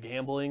the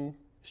gambling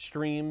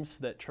streams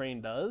that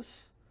Train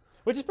does.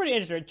 Which is pretty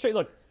interesting.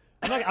 Look,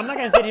 I'm not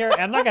going to sit here.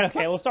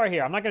 Okay, we'll start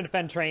here. I'm not going to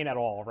defend Train at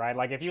all, right?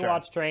 Like, if you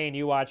watch Train,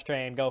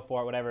 go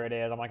for it, whatever it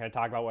is. I'm not going to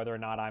talk about whether or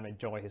not I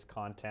enjoy his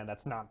content.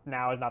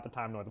 Now is not the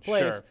time nor the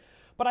place. Sure.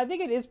 But I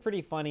think it is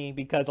pretty funny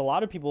because a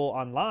lot of people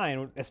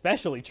online,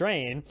 especially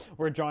Train,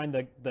 were drawing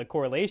the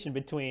correlation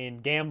between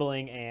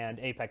gambling and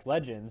Apex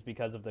Legends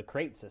because of the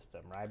crate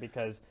system, right?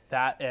 Because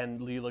that,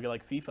 and you look at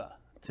like FIFA.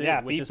 Too,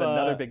 which FIFA, is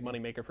another big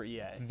moneymaker for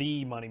EA.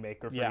 The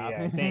moneymaker for EA,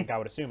 I think, I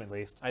would assume at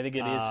least. I think it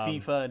is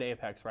FIFA and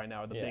Apex right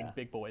now are the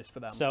big boys for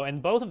them. So,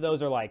 and both of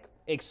those are like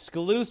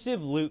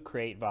exclusive loot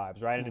crate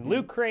vibes, right? And in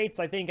loot crates,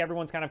 I think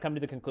everyone's kind of come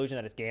to the conclusion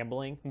that it's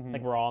gambling. I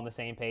think we're all on the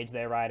same page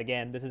there, right?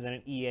 Again, this isn't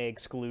an EA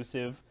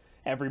exclusive.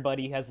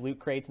 Everybody has loot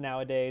crates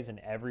nowadays, and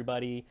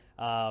everybody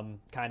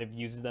kind of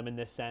uses them in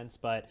this sense.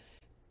 But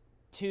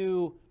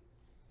to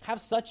have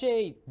such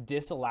a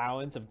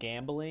disallowance of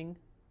gambling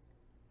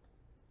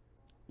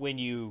when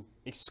you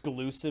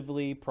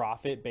exclusively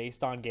profit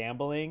based on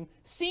gambling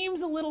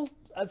seems a little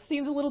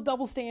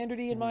double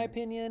standardy in my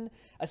opinion,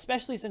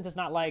 especially since it's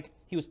not like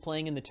he was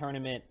playing in the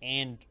tournament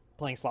and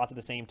playing slots at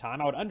the same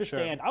time. I would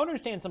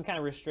understand some kind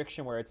of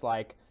restriction where it's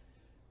like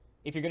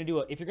if you're going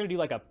to do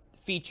like a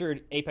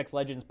featured Apex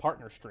Legends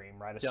partner stream,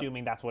 right?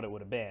 Assuming that's what it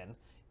would have been.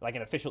 Like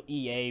an official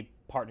EA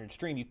partnered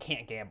stream, you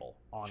can't gamble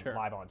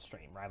live on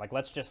stream, right? Like,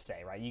 let's just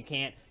say, right, you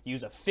can't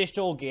use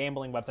official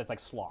gambling websites like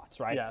slots,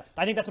 right? Yes.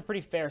 I think that's a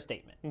pretty fair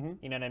statement.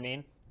 You know what I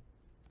mean?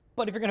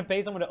 But if you're going to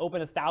pay someone to open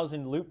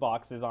 1,000 loot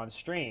boxes on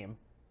stream,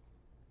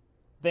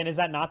 then is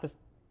that not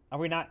are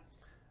we not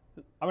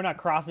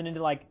crossing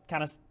into like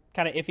kind of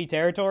iffy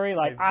territory?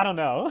 Like, I don't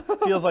know.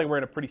 Feels like we're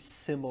in a pretty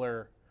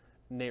similar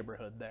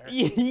neighborhood there.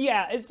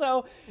 Yeah, and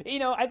so,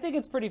 I think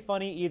it's pretty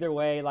funny either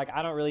way. Like,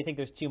 I don't really think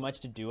there's too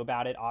much to do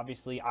about it.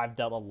 Obviously, I've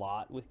dealt a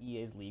lot with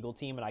EA's legal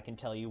team, and I can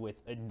tell you with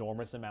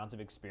enormous amounts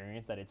of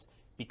experience that it's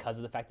because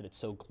of the fact that it's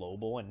so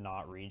global and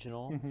not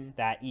regional,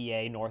 that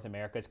EA North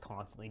America is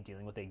constantly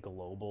dealing with a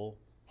global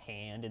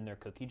hand in their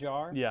cookie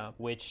jar,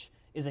 which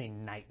is a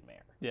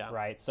nightmare,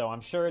 right? So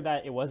I'm sure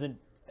that it wasn't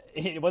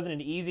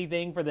an easy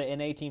thing for the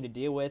NA team to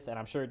deal with, and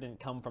I'm sure it didn't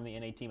come from the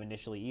NA team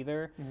initially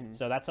either.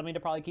 So that's something to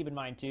probably keep in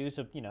mind too.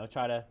 So,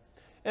 try to.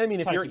 And I mean,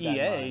 if you're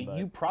EA,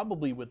 you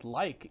probably would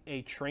like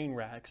a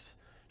Trainwreck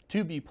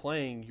to be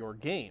playing your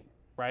game,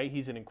 right?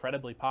 He's an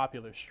incredibly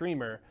popular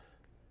streamer,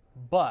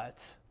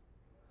 but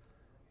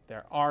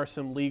there are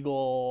some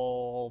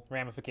legal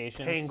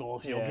ramifications,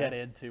 tangles you'll get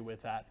into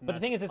with that. But the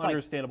thing is, it's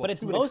understandable. But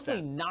it's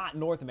mostly not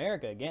North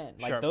America again.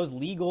 Like those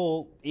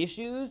legal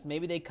issues,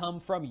 maybe they come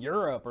from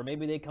Europe, or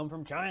maybe they come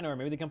from China, or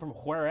maybe they come from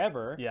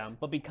wherever. Yeah.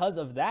 But because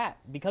of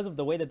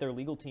the way that their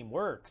legal team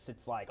works,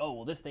 it's like, oh,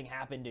 well, this thing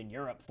happened in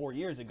Europe 4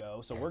 years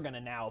ago, so we're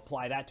gonna now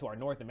apply that to our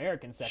North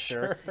American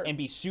sector and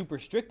be super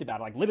strict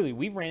about it. Like literally,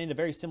 we've ran into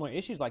very similar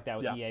issues like that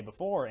with EA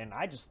before, and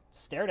I just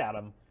stared at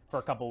them for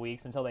a couple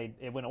weeks until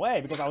it went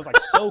away because I was like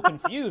so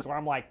confused where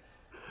I'm like,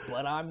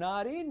 but I'm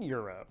not in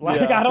Europe.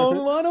 Like I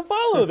don't want to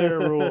follow their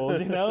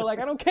rules, like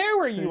I don't care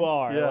where you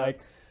are. Like,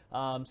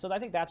 so I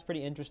think that's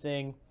pretty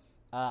interesting.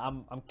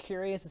 I'm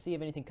curious to see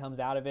if anything comes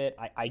out of it.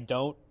 I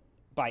don't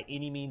by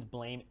any means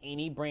blame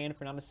any brand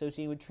for not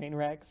associating with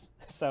Trainwrecks.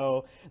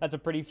 So that's a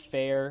pretty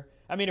fair.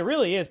 I mean, it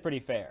really is pretty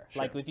fair.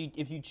 Like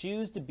if you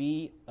choose to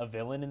be a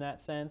villain in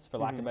that sense, for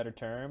lack of better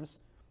terms,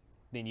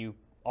 then you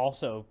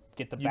also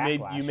get the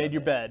backlash. You made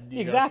your bed.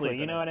 Exactly.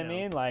 You know what I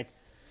mean? Like,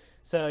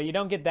 so you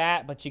don't get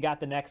that, but you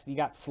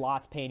got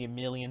slots paying you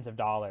millions of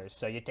dollars.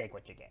 So you take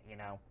what you get.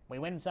 We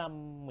win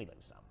some, we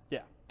lose some.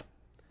 Yeah.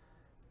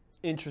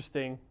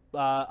 Interesting.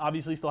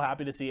 Obviously, still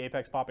happy to see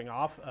Apex popping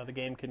off. The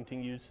game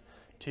continues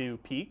to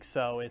peak,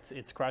 so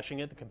it's crushing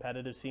it. The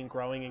competitive scene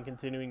growing and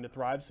continuing to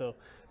thrive, so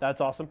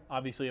that's awesome.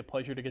 Obviously, a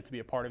pleasure to get to be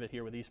a part of it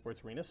here with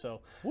Esports Arena, so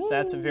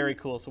that's very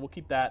cool. So we'll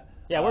keep that.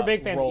 Yeah, we're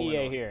big fans of rolling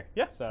EA on. here.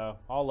 Yeah, So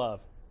all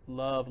love.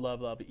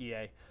 love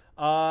EA.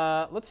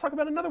 Let's talk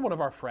about another one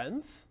of our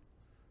friends,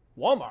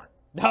 Walmart.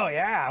 Oh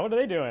yeah, what are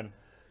they doing?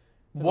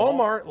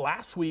 Walmart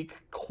last week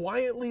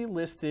quietly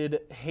listed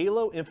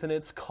Halo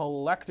Infinite's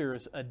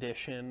Collector's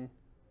Edition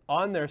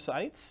on their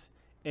sites,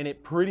 and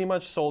it pretty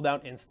much sold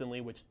out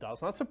instantly, which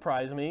does not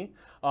surprise me.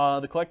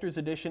 The Collector's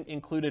Edition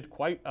included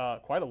quite a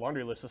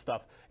laundry list of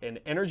stuff: an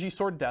energy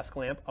sword desk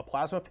lamp, a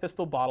plasma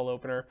pistol bottle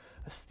opener,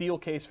 a steel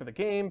case for the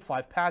game,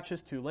 5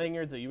 patches, 2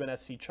 lanyards, a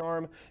UNSC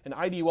charm, an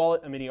ID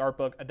wallet, a mini art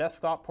book, a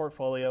desktop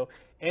portfolio,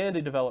 and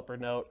a developer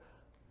note.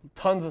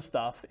 Tons of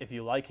stuff if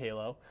you like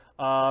Halo.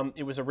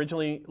 It was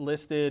originally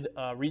listed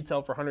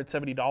retail for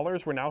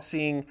 $170. We're now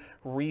seeing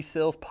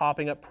resales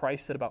popping up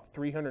priced at about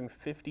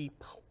 $350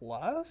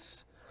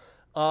 plus.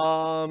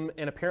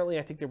 And apparently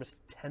I think there was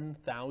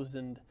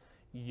 10,000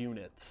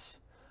 units.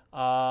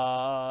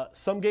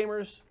 Some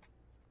gamers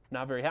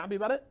not very happy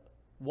about it.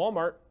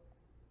 Walmart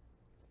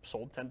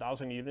sold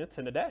 10,000 units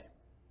in a day.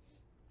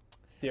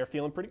 They're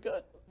feeling pretty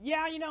good.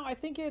 Yeah, I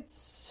think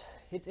it's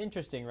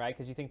interesting, right?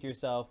 Because you think to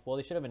yourself, well,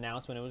 they should have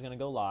announced when it was going to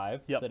go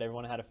live so that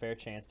everyone had a fair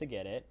chance to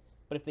get it.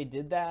 But if they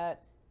did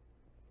that,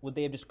 would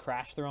they have just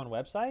crashed their own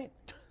website?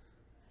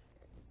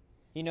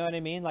 You know what I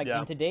mean? Like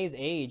in today's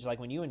age, like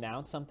when you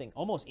announce something,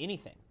 almost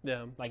anything.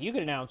 Yeah. Like you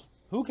could announce,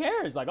 who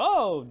cares? Like,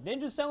 oh,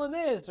 Ninja's selling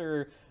this,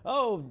 or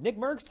oh, Nick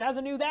Merckx has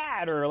a new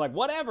that, or like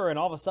whatever. And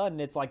all of a sudden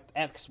it's like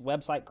X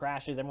website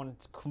crashes.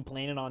 Everyone's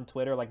complaining on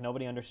Twitter like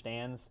nobody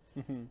understands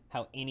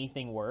how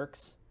anything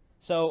works.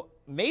 So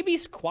maybe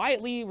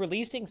quietly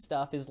releasing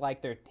stuff is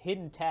like their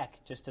hidden tech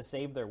just to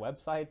save their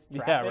websites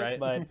traffic. Yeah, right.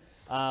 But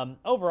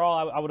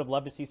overall, I would have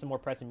loved to see some more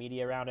press and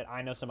media around it.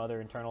 I know some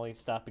other internally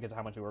stuff because of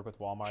how much we work with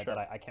Walmart that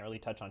I can't really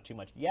touch on too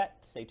much yet.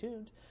 Stay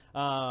tuned.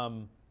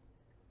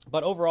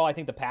 But overall, I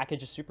think the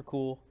package is super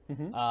cool.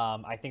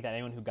 I think that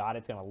anyone who got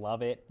it's going to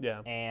love it. Yeah.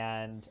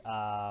 And,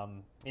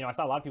 I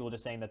saw a lot of people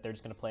just saying that they're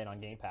just going to play it on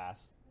Game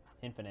Pass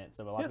Infinite.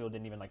 So a lot of people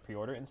didn't even like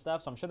pre-order it and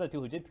stuff. So I'm sure that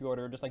people who did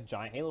pre-order are just like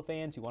giant Halo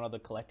fans who want all the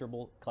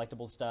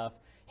collectible stuff.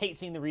 Hate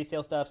seeing the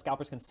resale stuff.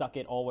 Scalpers can suck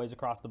it always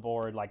across the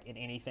board, like in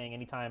anything.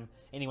 Anytime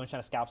anyone's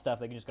trying to scalp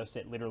stuff, they can just go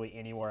sit literally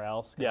anywhere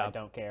else because I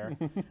don't care.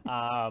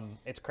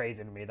 It's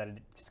crazy to me that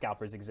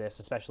scalpers exist,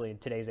 especially in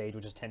today's age,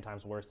 which is 10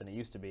 times worse than it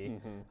used to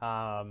be.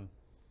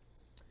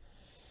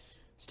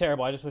 It's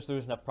terrible. I just wish there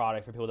was enough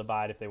product for people to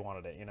buy it if they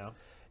wanted it,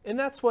 And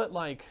that's what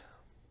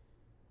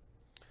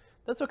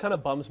kind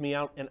of bums me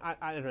out. And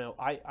I don't know,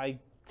 I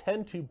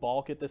tend to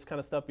balk at this kind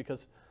of stuff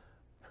because,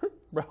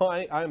 bro,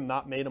 I am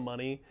not made of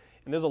money.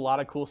 And there's a lot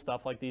of cool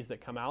stuff like these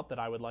that come out that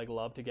I would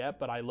love to get.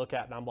 But I look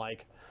at it and I'm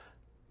like,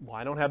 well,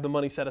 I don't have the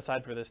money set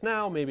aside for this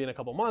now. Maybe in a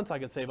couple months I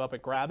could save up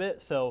and grab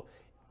it. So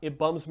it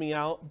bums me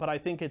out. But I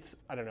think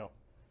I don't know.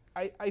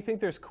 I think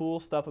there's cool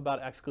stuff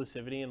about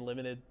exclusivity and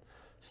limited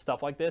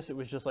stuff like this. It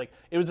was just like,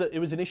 it was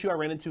an issue I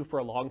ran into for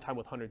a long time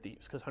with 100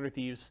 Thieves, because 100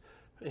 Thieves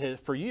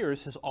for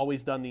years has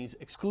always done these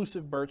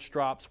exclusive merch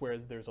drops where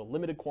there's a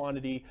limited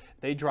quantity,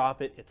 they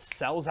drop it, it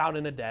sells out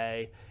in a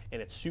day,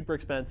 and it's super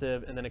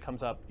expensive, and then it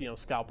comes up,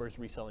 scalpers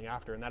reselling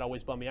after, and that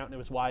always bummed me out, and it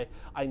was why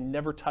I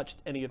never touched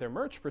any of their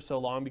merch for so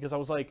long, because I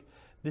was like,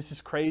 this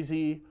is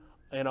crazy.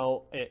 It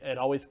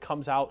always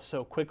comes out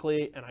so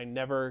quickly, and I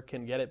never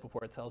can get it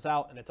before it sells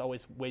out, and it's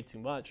always way too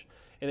much.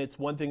 And it's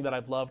one thing that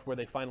I've loved where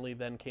they finally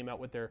then came out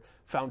with their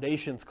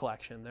Foundations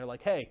collection. They're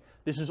like, hey,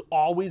 this is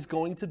always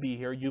going to be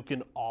here. You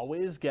can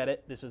always get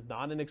it. This is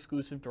not an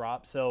exclusive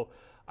drop. So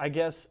I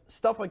guess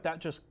stuff like that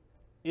just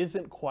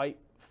isn't quite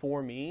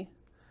for me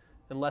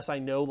unless I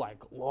know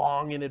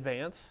long in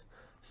advance.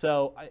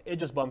 So it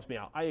just bums me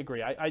out. I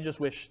agree. I just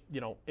wish,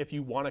 if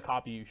you want a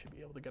copy, you should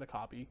be able to get a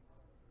copy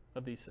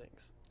of these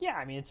things. Yeah,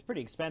 I mean, it's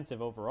pretty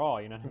expensive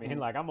overall, you know what I mean?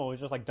 Like, I'm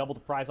always just double the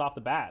price off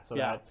the bat so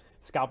that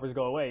scalpers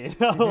go away,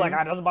 Like,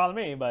 that doesn't bother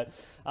me. But,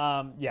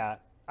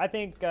 I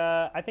think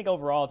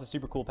overall it's a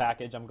super cool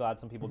package. I'm glad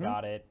some people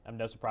got it. I'm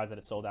no surprise that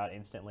it sold out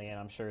instantly, and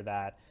I'm sure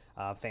that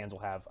fans will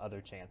have other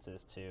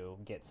chances to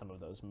get some of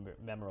those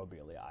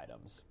memorabilia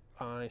items.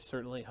 I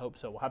certainly hope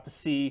so. We'll have to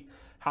see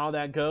how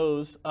that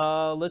goes. We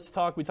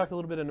talked a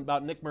little bit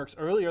about Nick Merckx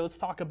earlier. Let's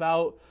talk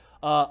about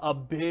a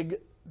big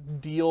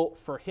deal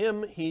for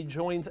him. He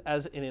joins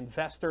as an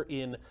investor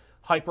in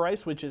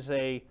Hyperice, which is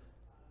a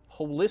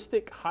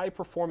holistic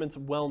high-performance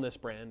wellness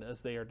brand,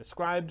 as they are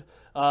described,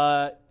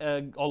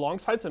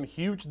 alongside some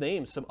huge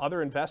names, some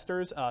other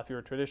investors. If you're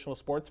a traditional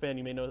sports fan,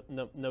 you may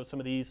know some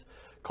of these.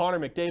 Connor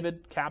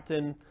McDavid,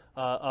 captain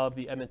of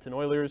the Edmonton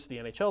Oilers, the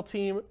NHL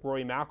team.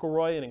 Rory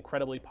McIlroy, an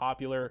incredibly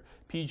popular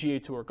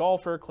PGA Tour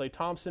golfer. Klay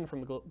Thompson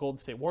from the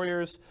Golden State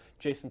Warriors.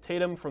 Jason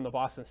Tatum from the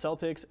Boston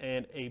Celtics,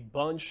 and a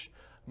bunch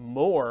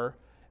more.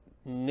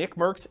 Nick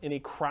Merckx in a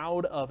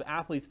crowd of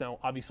athletes. Now,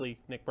 obviously,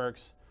 Nick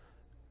Merckx,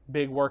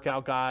 big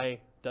workout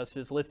guy, does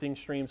his lifting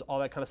streams, all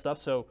that kind of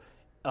stuff. So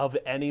of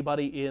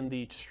anybody in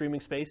the streaming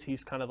space,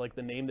 he's kind of like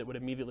the name that would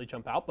immediately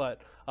jump out,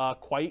 but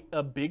quite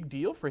a big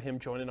deal for him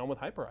joining on with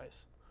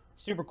Hyperice.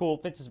 Super cool,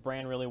 fits his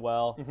brand really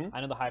well.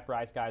 I know the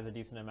Hyperice guys a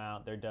decent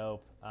amount. They're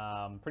dope.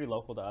 Pretty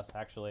local to us,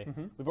 actually.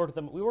 We worked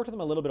with them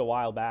a little bit a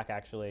while back,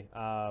 actually,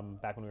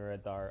 back when we were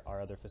at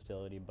our other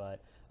facility.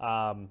 But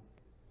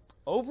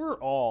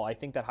overall, I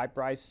think that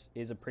Hyperice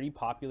is a pretty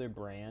popular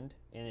brand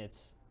in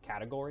its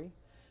category,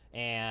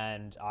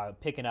 and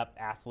picking up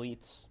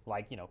athletes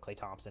like Klay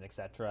Thompson,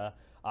 etc.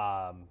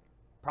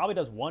 Probably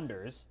does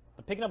wonders.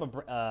 But picking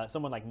up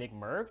someone like Nick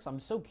Merckx, I'm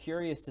so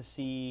curious to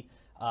see,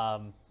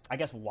 I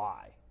guess,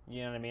 why.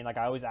 You know what I mean? Like,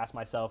 I always ask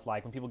myself,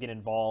 like, when people get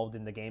involved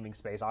in the gaming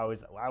space, I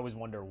always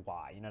wonder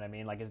why. You know what I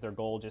mean? Like, is their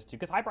goal just to,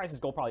 because Hyperice's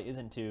goal probably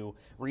isn't to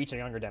reach a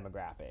younger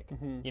demographic.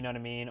 You know what I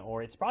mean?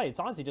 Or it's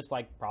honestly just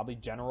like probably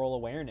general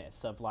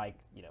awareness of, like,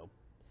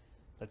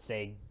 let's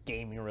say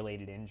gaming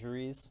related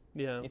injuries,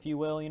 if you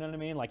will. You know what I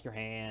mean? Like your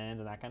hands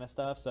and that kind of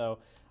stuff. So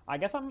I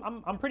guess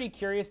I'm pretty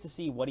curious to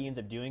see what he ends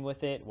up doing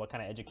with it, what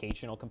kind of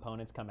educational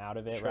components come out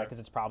of it, right? Because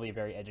it's probably a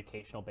very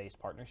educational based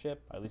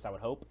partnership, at least I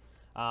would hope.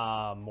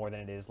 More than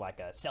it is like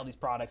a sell these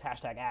products,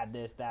 hashtag add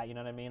this, that, you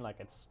know what I mean? Like,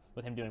 it's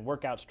with him doing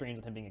workout streams,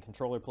 with him being a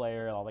controller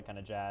player, all that kind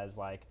of jazz.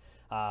 Like,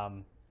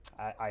 I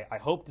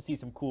hope to see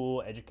some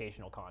cool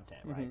educational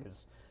content, right?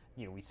 Because,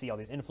 we see all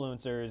these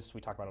influencers,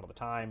 we talk about it all the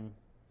time.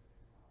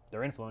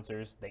 They're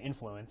influencers, they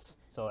influence.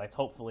 So it's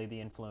hopefully the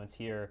influence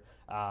here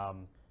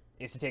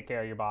is to take care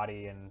of your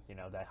body, and,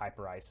 that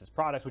Hyperice's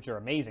products, which are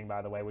amazing,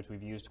 by the way, which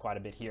we've used quite a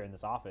bit here in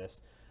this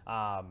office,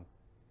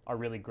 are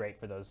really great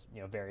for those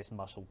various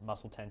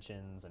muscle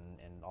tensions and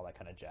all that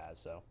kind of jazz.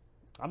 So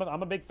I'm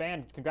a big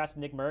fan. Congrats to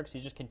Nick Merckx. He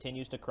just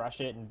continues to crush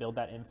it and build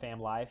that MFAM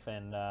life,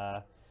 and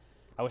I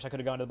wish I could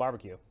have gone to the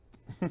barbecue.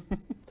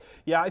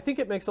 Yeah, I think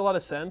it makes a lot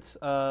of sense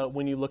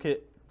when you look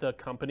at the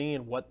company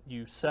and what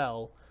you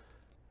sell.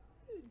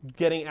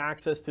 Getting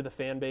access to the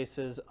fan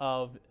bases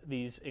of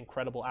these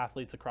incredible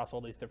athletes across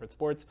all these different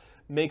sports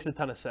makes a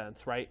ton of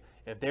sense, right?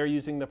 If they're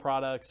using the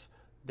products,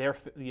 they're,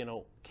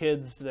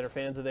 kids that are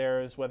fans of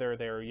theirs, whether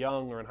they're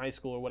young or in high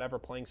school or whatever,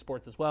 playing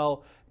sports as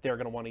well, they're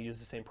going to want to use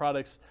the same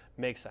products.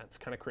 Makes sense.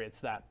 Kind of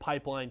creates that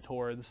pipeline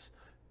towards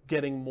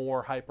getting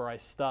more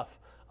Hyperice stuff.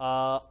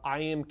 I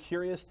am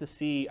curious to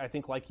see, I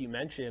think like you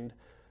mentioned,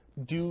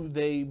 do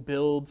they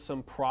build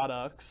some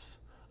products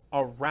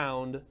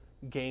around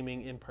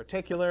gaming in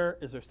particular?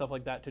 Is there stuff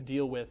like that to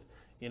deal with,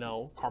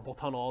 carpal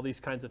tunnel, all these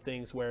kinds of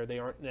things where they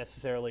aren't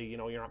necessarily,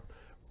 you're not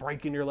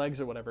breaking your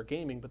legs or whatever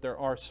gaming, but there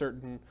are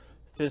certain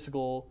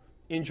physical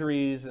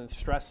injuries and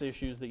stress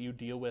issues that you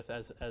deal with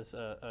as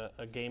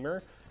a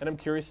gamer. And I'm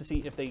curious to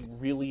see if they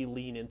really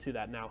lean into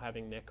that now,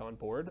 having Nick on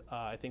board.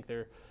 I think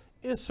there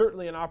is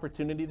certainly an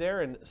opportunity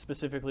there, and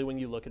specifically when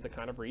you look at the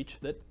kind of reach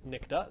that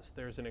Nick does.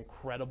 There's an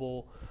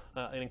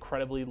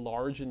incredibly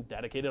large and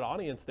dedicated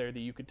audience there that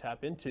you could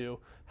tap into,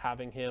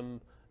 having him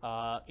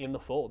in the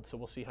fold. So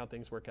we'll see how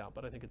things work out,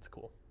 but I think it's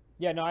cool.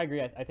 Yeah, no, I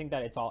agree. I think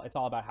that it's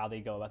all about how they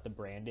go about the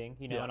branding,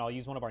 and I'll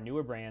use one of our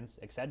newer brands,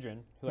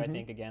 Excedrin, who I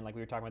think, again, like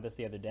we were talking about this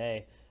the other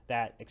day,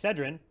 that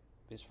Excedrin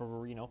is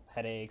for,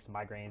 headaches,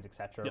 migraines,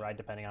 etc., right,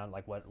 depending on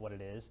like what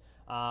it is.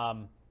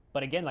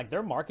 But again, like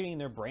their marketing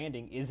and their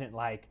branding isn't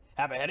like,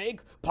 have a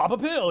headache, pop a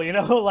pill,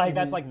 like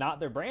that's like not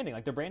their branding.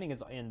 Like their branding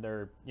is in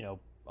their,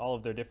 all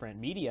of their different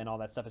media and all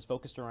that stuff is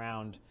focused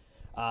around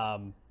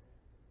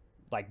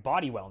like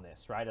body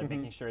wellness, right? Of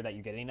making sure that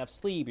you're getting enough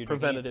sleep, you're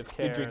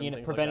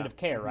drinking preventative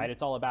care, right?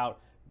 It's all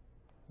about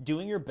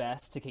doing your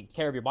best to take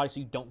care of your body so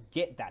you don't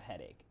get that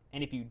headache.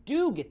 And if you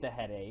do get the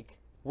headache,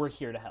 we're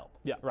here to help.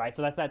 Yeah. Right.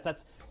 So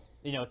that's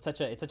it's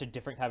such a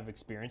different type of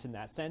experience in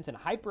that sense. And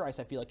Hyperice,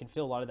 I feel like, can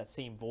fill a lot of that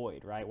same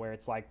void, right? Where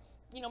it's like,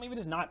 maybe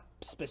there's not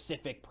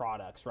specific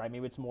products, right?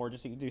 Maybe it's more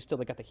just,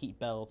 they got the heat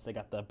belts, they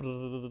got the,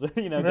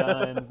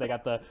 guns, they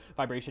got the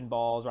vibration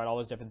balls, right? All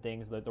those different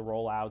things, the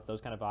rollouts,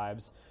 those kind of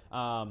vibes.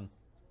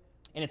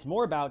 And it's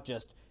more about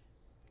just,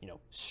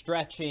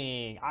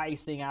 stretching,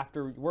 icing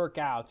after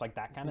workouts, like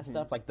that kind of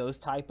stuff, like those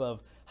type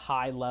of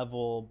high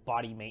level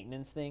body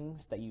maintenance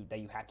things that you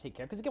have to take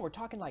care of. Because again, we're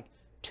talking like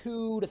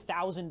 $2,000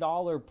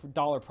 to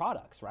 $1,000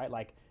 products, right?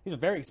 Like these are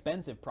very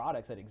expensive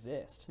products that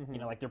exist.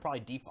 Like they're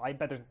probably I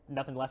bet there's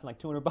nothing less than like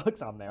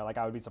 $200 on there. Like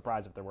I would be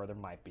surprised if there were. There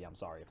might be. I'm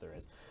sorry if there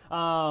is.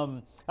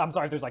 I'm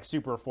sorry if there's like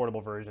super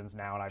affordable versions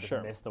now and I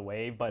just missed the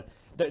wave. But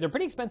they're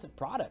pretty expensive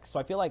products. So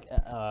I feel like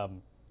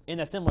in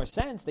a similar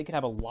sense, they could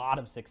have a lot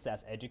of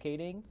success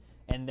educating.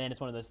 And then it's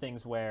one of those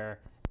things where,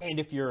 and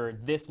if you're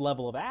this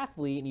level of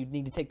athlete and you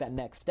need to take that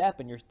next step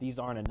and these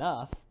aren't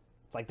enough,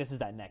 it's like this is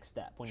that next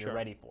step when you're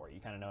ready for it. You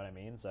kind of know what I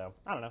mean? So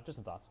I don't know, just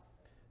some thoughts.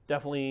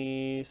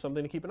 Definitely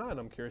something to keep an eye on.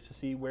 I'm curious to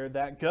see where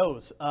that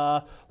goes.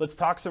 Let's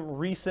talk some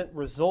recent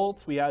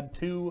results. We had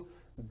 2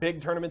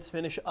 big tournaments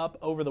finish up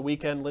over the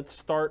weekend. Let's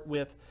start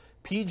with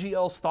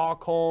PGL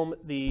Stockholm,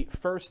 the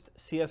first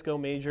CSGO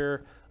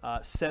major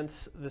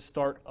since the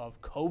start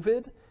of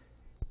COVID.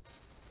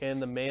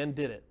 And the man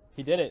did it.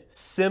 He did it.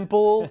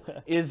 Simple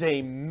is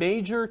a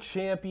major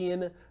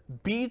champion,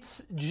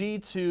 beats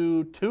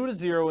G2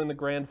 2-0 in the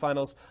grand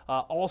finals,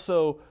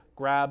 also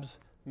grabs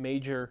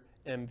major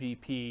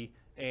MVP,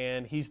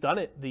 and he's done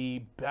it.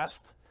 The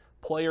best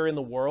player in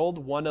the world,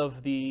 one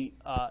of the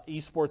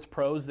esports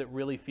pros that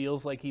really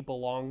feels like he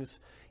belongs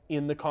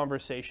in the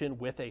conversation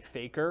with a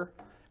Faker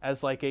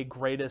as like a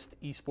greatest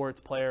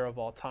esports player of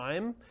all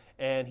time,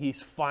 and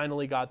he's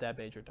finally got that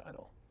major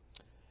title.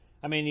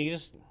 I mean, you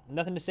just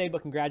nothing to say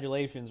but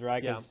congratulations,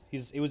 right?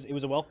 Because it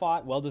was a well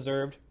fought, well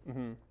deserved,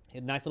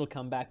 a nice little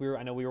comeback.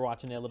 I know we were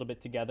watching it a little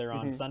bit together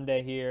on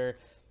Sunday here.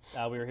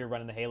 We were here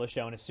running the Halo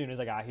show, and as soon as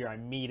I got here, I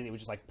immediately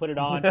was just like, put it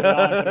on, put it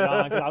on, put it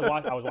on,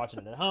 because I was watching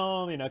it at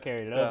home,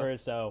 carried it over.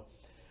 So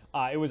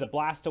it was a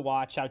blast to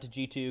watch. Shout out to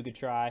G2, good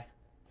try.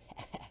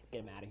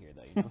 Get him out of here,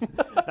 though.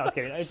 No, I was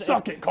kidding.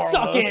 Suck it, Carlos.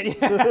 Suck it.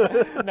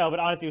 Yeah. No, but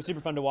honestly, it was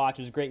super fun to watch.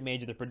 It was a great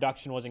major. The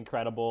production was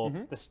incredible.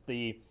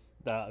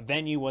 The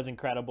venue was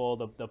incredible.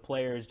 The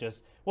players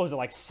just, what was it,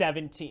 like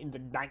 17 to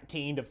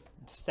 19 to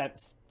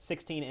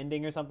 16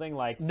 ending or something?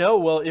 No,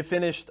 well, it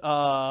finished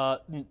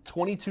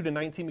 22 to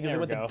 19 because it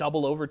went to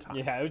double overtime.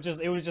 Yeah,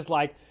 it was just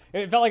like,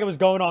 it felt like it was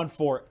going on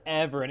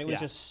forever, and it was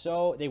just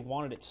so, they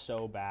wanted it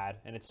so bad,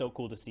 and it's so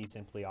cool to see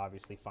Simply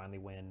obviously finally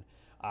win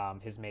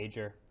his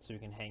major so he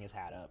can hang his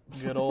hat up.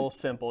 Good old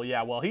Simple.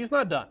 Yeah, well, he's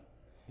not done.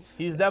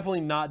 He's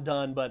definitely not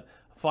done, but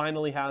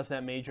finally has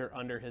that major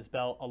under his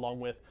belt along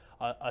with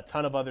a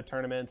ton of other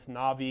tournaments.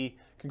 Navi,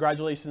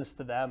 congratulations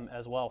to them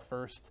as well.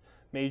 First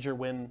major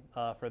win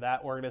for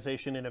that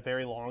organization in a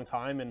very long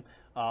time, and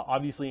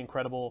obviously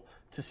incredible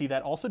to see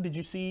that. Also, did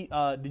you see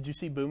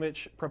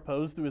Boomich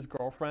propose to his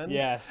girlfriend?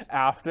 Yes.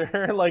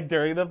 After, like,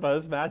 during the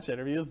post-match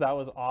interviews? That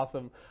was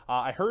awesome.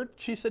 I heard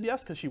she said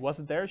yes because she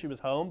wasn't there. She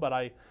was home, but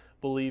I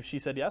believe she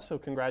said yes, so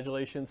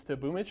congratulations to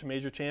Boomich,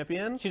 major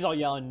champion. She's all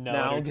yelling no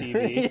on her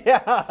TV.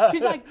 Yeah.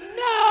 She's like,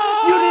 no!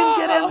 You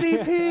didn't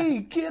get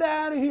MVP! Get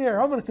out of here!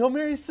 I'm going to go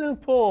marry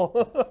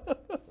Simple.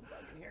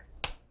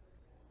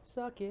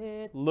 Suck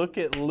it. Look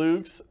at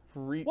Luke's...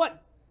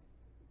 What?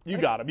 You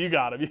got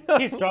him.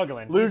 He's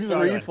struggling. Luke's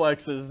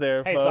reflexes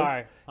there, hey, folks.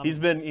 Sorry. He's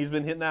been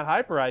hitting that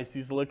hyper ice.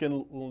 He's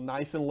looking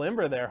nice and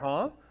limber there,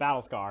 huh?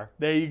 Battle scar.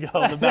 There you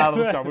go, the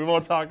battle scar. We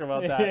won't talk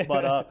about that.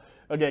 But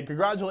again,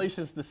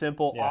 congratulations to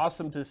Simple. Yeah.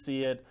 Awesome to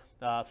see it.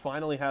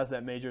 Finally has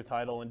that major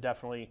title and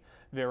definitely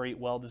very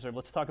well deserved.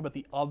 Let's talk about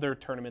the other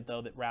tournament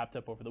though that wrapped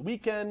up over the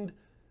weekend.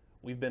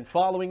 We've been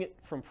following it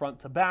from front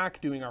to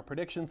back, doing our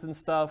predictions and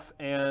stuff,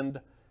 and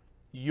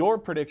your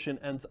prediction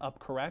ends up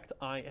correct.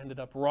 I ended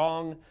up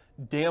wrong.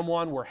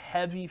 Damwon were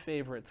heavy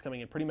favorites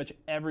coming in. Pretty much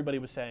everybody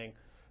was saying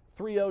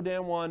 3-0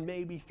 Damwon,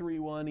 maybe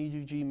 3-1.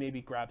 EDG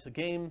maybe grabs a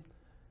game.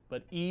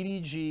 But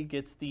EDG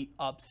gets the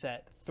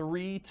upset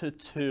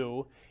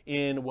 3-2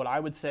 in what I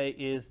would say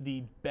is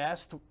the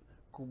best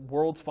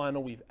Worlds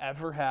final we've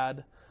ever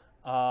had.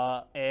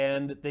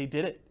 And they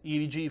did it.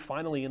 EDG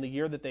finally, in the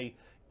year that they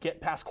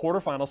get past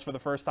quarterfinals for the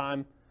first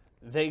time,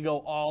 they go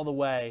all the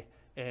way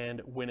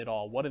and win it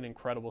all. What an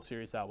incredible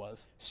series that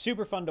was.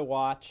 Super fun to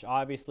watch.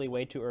 Obviously,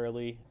 way too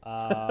early.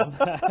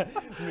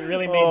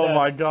 Really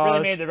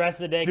made the rest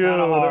of the day kind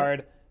of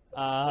hard.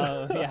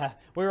 Yeah,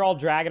 we were all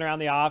dragging around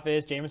the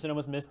office. Jameson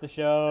almost missed the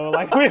show.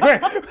 Like we were.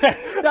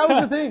 That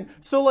was the thing.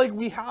 So like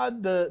we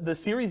had the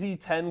Series E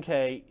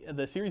 10K,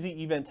 the Series E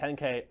event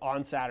 10K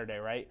on Saturday,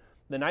 right?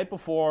 The night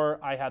before,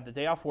 I had the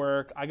day off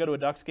work. I go to a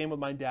Ducks game with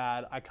my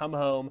dad. I come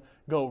home,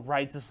 go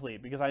right to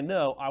sleep because I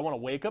know I want to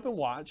wake up and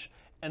watch.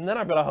 And then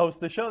I've got to host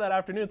the show that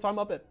afternoon. So I'm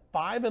up at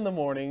 5 in the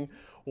morning,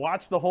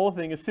 watch the whole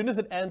thing. As soon as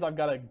it ends, I've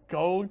got to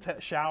go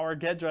shower,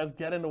 get dressed,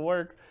 get into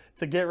work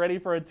to get ready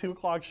for a 2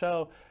 o'clock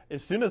show.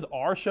 As soon as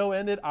our show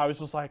ended, I was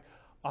just like,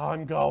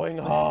 I'm going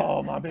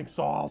home. I'm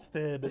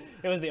exhausted.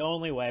 It was the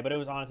only way, but it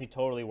was honestly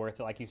totally worth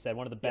it. Like you said,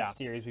 one of the best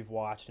series we've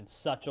watched in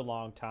such a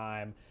long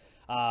time.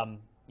 I'm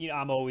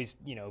always,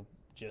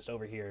 just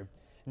over here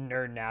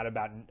nerding out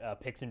about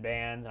picks and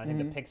bans. I think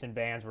the picks and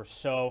bans were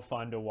so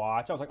fun to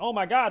watch. I was like, oh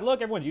my God,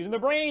 look, everyone's using their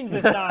brains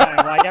this time.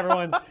 Like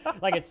everyone's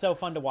like, it's so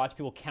fun to watch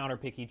people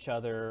counterpick each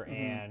other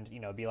and,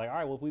 be like, all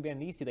right, well, if we ban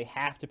these two, they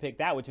have to pick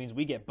that, which means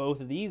we get both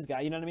of these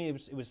guys. You know what I mean?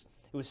 It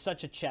was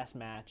such a chess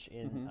match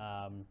and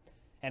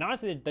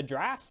honestly, the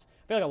drafts,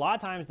 I feel like a lot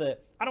of times I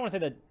don't want to say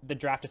that the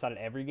draft decided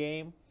every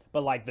game,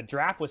 but like the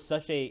draft was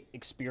such a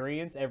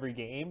experience every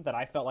game that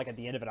I felt like at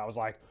the end of it, I was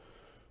like,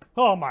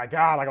 oh my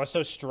God, like I was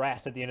so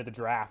stressed at the end of the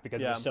draft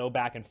because it was so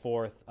back and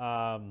forth.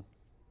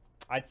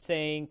 I'd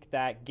think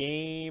that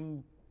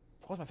game,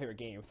 what was my favorite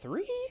game?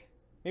 3?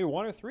 Maybe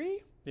 1 or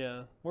 3?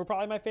 Yeah. Were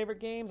probably my favorite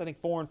games. I think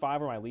 4 and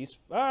 5 were my least,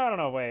 I don't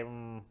know, wait.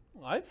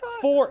 I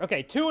thought 4,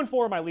 okay, 2 and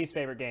 4 are my least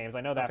favorite games.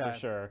 I know that for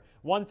sure.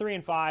 1, 3,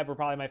 and 5 were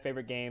probably my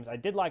favorite games. I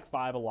did like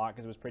 5 a lot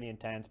because it was pretty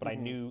intense, but I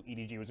knew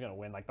EDG was going to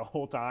win like the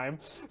whole time.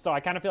 So I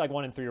kind of feel like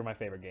 1 and 3 were my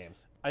favorite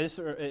games. As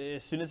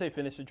soon as they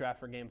finished the draft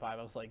for game 5,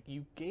 I was like,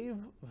 you gave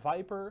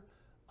Viper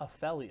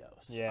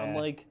Aphelios. Yeah. I'm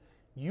like,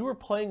 you were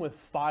playing with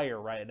fire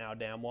right now,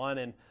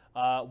 Damwon. And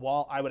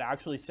while I would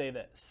actually say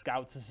that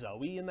Scout's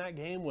Zoe in that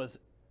game was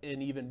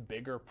an even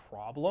bigger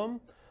problem,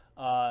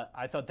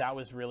 I thought that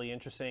was really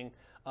interesting.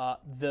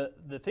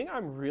 The thing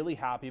I'm really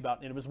happy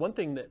about, and it was one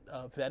thing that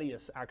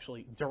Vedius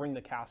actually during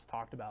the cast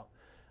talked about,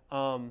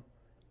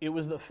 it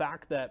was the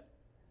fact that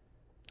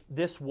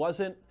this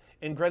wasn't.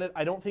 And granted,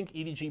 I don't think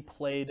EDG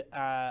played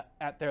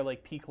at their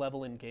like peak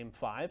level in Game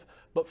 5,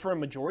 but for a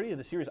majority of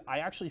the series, I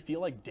actually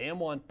feel like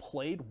Damwon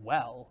played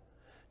well.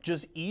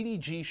 Just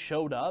EDG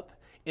showed up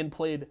and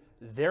played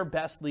their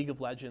best League of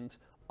Legends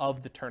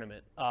of the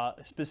tournament.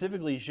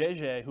 Specifically,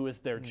 JJ, who is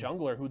their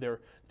jungler,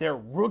 their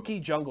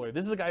rookie jungler.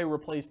 This is a guy who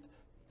replaced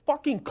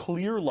fucking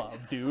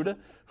Clearlove, dude,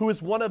 who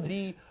is one of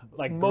the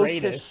like most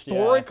greatest,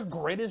 historic,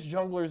 greatest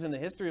junglers in the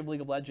history of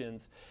League of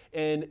Legends.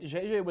 And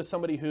JJ was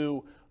somebody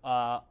who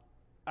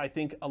I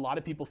think a lot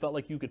of people felt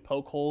like you could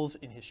poke holes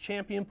in his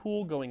champion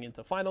pool going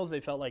into finals.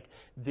 They felt like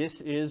this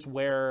is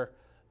where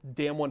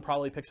Damwon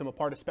probably picks him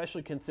apart,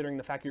 especially considering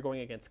the fact you're going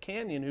against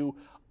Canyon, who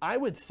I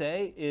would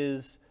say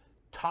is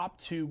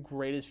top 2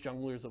 greatest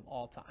junglers of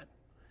all time.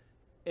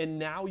 And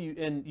now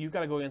you've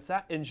got to go against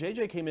that. And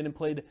JJ came in and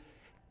played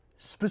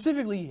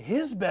specifically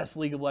his best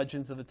League of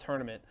Legends of the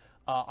tournament.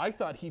 I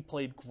thought he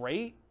played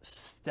great,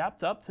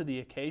 stepped up to the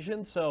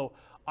occasion. So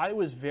I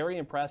was very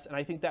impressed, and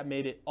I think that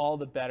made it all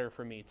the better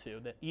for me too.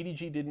 That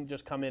EDG didn't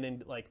just come in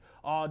and like,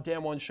 oh,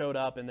 Damwon showed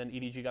up and then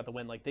EDG got the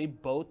win. Like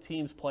both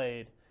teams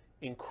played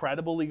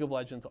incredible League of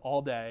Legends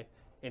all day,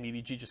 and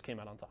EDG just came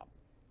out on top.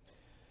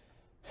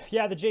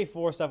 Yeah, the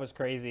J4 stuff was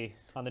crazy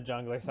on the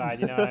jungler side.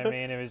 You know what I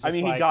mean? It was. Just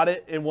he got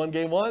it in one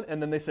game 1,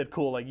 and then they said,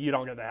 "Cool, like you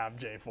don't get to have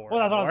J4." Well,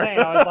 that's what I'm saying.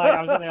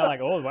 I was sitting there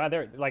like, oh, wow,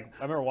 they're like,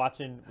 I remember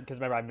watching because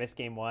remember I missed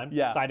game 1.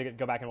 Yeah. So I had to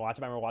go back and watch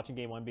it. I remember watching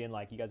game 1, being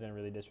like, you guys didn't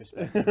really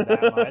disrespect it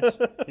that much.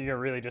 You're gonna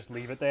really just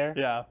leave it there.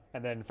 Yeah.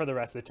 And then for the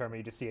rest of the tournament,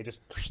 you just see it just.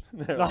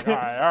 Like, all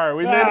right,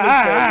 we made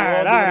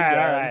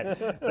a mistake.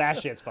 All right. That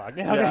shit's fucked.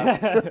 You know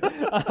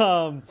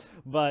Yeah.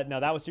 But no,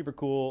 that was super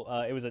cool.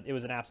 It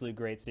was an absolute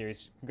great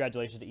series.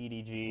 Congratulations to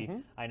EDG. Mm-hmm.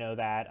 I know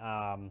that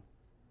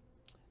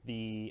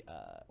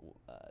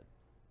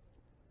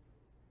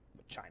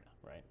China,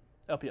 right?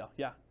 LPL,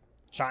 yeah.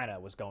 China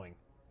was going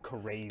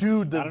crazy.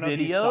 Dude, the I don't know if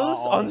you videos saw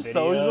all on the videos.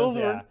 socials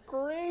Yeah. were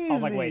crazy. I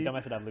was like, wait, don't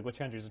mess it up, Luke. Which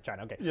country is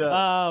China? Okay.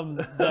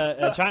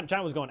 Yeah.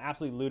 China was going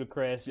absolutely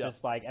ludicrous. Yeah.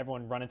 Just like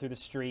everyone running through the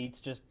streets,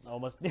 just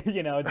almost, just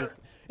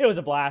it was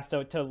a blast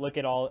to look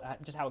at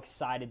just how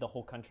excited the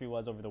whole country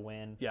was over the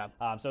win. Yeah.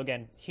 So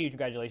again, huge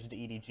congratulations to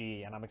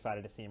EDG, and I'm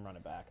excited to see him run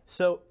it back.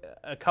 So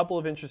a couple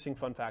of interesting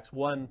fun facts.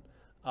 One,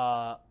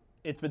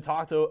 it's been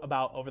talked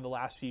about over the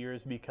last few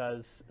years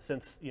because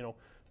since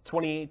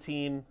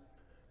 2018.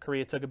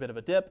 Korea took a bit of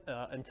a dip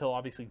until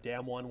obviously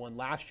Damwon won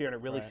last year, and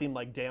it really seemed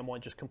like Damwon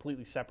just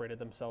completely separated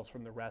themselves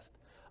from the rest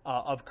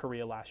of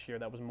Korea last year.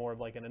 That was more of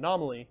like an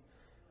anomaly.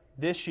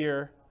 This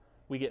year,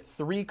 we get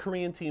 3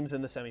 Korean teams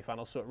in the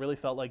semifinals, so it really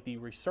felt like the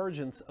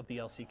resurgence of the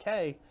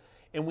LCK,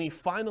 and we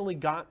finally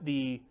got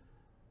the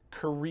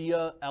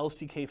Korea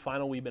LCK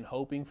final we've been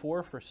hoping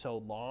for so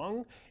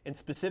long, and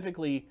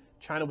specifically,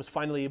 China was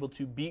finally able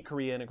to beat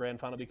Korea in a grand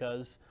final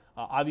because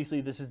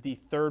obviously this is the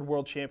 3rd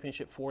World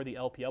Championship for the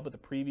LPL, but the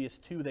previous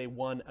 2 they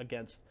won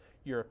against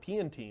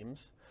European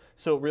teams.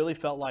 So it really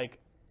felt like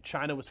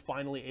China was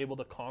finally able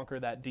to conquer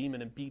that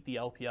demon and beat the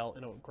LPL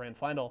in a grand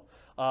final.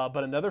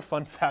 But another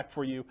fun fact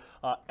for you,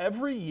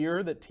 every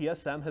year that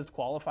TSM has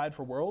qualified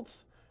for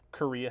Worlds,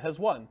 Korea has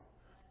won.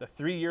 The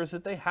 3 years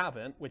that they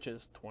haven't, which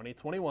is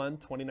 2021,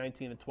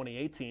 2019, and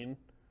 2018,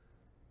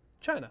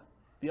 China,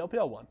 the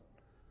LPL won.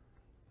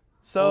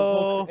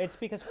 So it's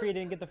because Korea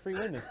didn't get the free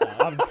win this time.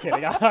 I'm just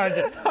kidding. I thought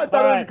it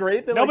was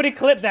great that nobody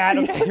clipped that.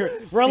 Okay,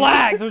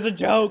 relax. It was a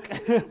joke.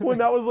 When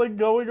that was like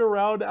going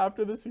around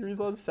after the series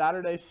on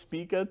Saturday,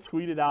 Spica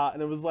tweeted out,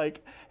 and it was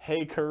like,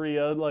 "Hey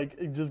Korea,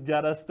 like just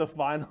get us to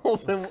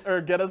finals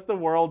or get us to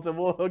Worlds, and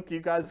we'll hook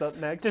you guys up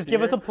next. Just year."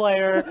 give us a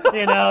player.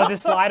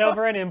 Just slide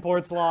over an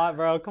import slot,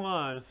 bro. Come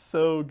on.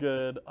 So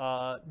good,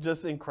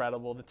 just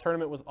incredible. The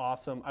tournament was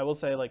awesome. I will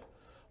say, like,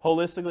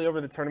 holistically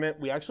over the tournament,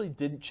 we actually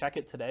didn't check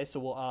it today,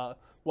 so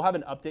we'll have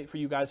an update for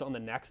you guys on the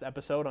next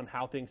episode on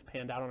how things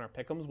panned out on our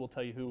pick'ems. We'll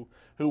tell you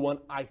who won.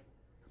 I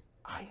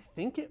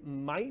think it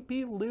might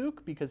be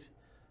Luke, because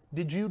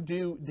did you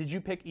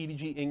pick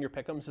EDG in your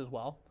pick'ems as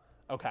well?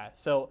 Okay,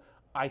 so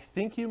I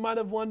think you might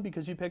have won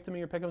because you picked him in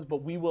your pick'ems,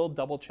 but we will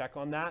double check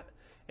on that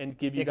and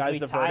give you guys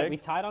the verdict. We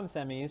tied on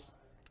semis.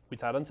 We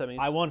tied on semis.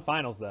 I won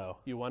finals though.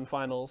 You won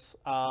finals.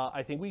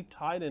 I think we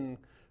tied in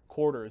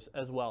quarters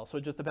as well. So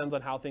it just depends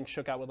on how things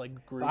shook out with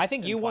like groups. I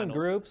think you won finals.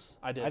 Groups.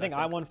 I did. I think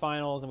I won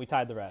finals and we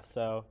tied the rest.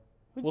 So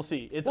we'll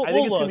see. I think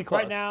we'll it's gonna be close.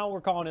 Right now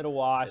we're calling it a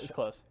wash. It's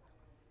close.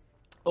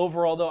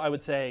 Overall, though, I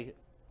would say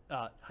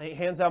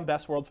hands down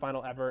best Worlds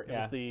final ever. It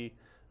was the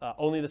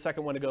only the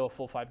second one to go a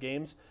full 5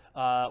 games.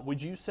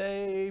 Would you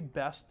say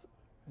best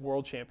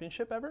World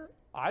Championship ever?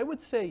 I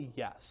would say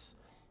yes.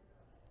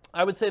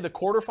 I would say the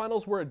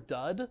quarterfinals were a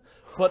dud,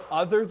 but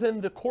other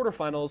than the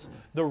quarterfinals,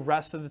 the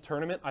rest of the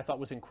tournament I thought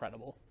was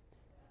incredible.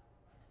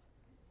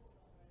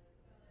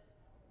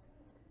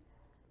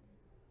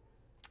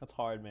 That's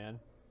hard, man.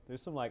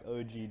 There's some like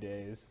OG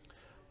days.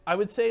 I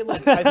would say,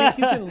 like, I think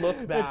you can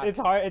look back. It's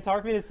hard. It's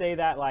hard for me to say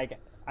that. Like,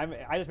 I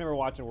just remember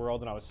watching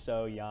Worlds when I was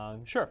so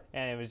young. Sure.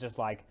 And it was just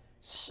like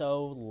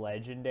so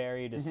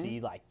legendary to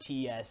see like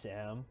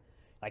TSM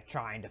like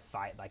trying to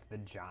fight like the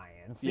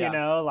Giants.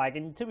 Yeah. Like,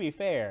 and to be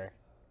fair,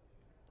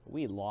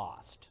 we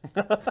lost.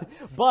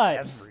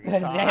 But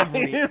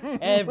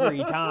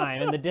every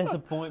time, and the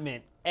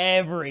disappointment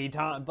every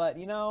time. But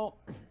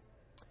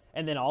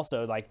and then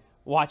also like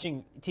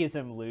watching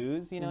TSM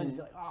lose, and just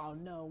be like, oh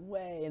no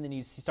way, and then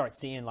you start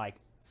seeing like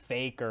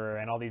Faker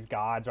and all these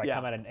gods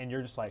come out, and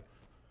you're just like,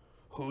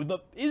 who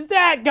is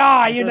that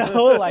guy?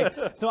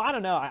 Like, so I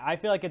don't know. I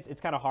feel like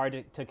it's kind of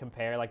hard to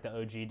compare like the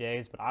OG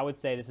days, but I would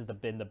say this has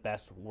been the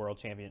best world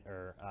champion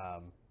or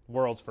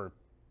worlds for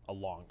a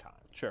long time.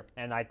 Sure.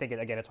 And I think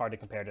it's hard to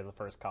compare to the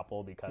first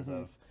couple because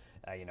of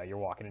you're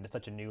walking into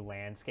such a new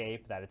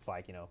landscape that it's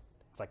like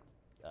it's like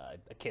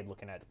a kid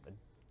looking at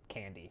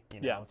candy.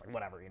 It's like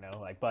whatever.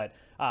 But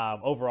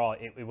overall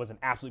it was an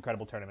absolutely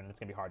incredible tournament, and it's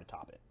gonna be hard to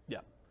top it.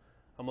 Yeah.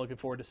 I'm looking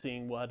forward to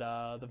seeing what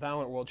the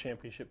Valorant World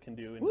Championship can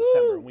do in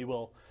December. And we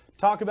will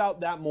talk about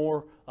that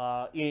more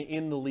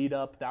in the lead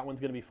up. That one's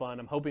going to be fun.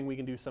 I'm hoping we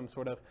can do some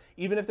sort of,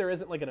 even if there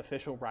isn't like an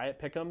official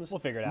Riot pick'ems, we'll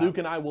figure it out. Luke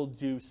and I will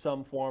do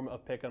some form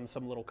of pick'em,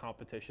 some little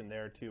competition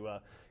there to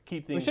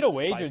keep things. We should have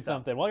wagered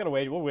something.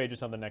 We'll wager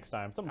something next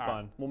time. Something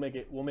fun. We'll make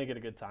it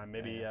a good time.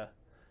 Maybe.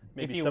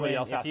 Maybe if you somebody win,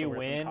 else has if you to wear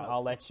win, some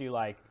I'll let you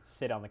like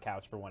sit on the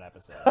couch for one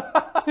episode.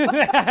 But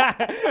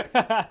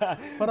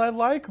I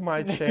like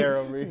my chair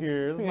over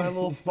here. This is my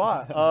little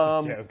spot.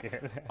 Just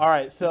joking. All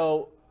right,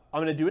 so I'm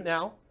gonna do it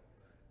now.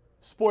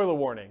 Spoiler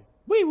warning.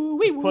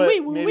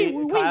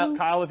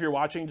 Kyle, if you're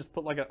watching, just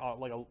put like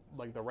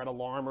the red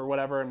alarm or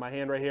whatever in my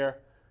hand right here.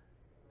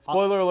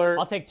 Spoiler alert.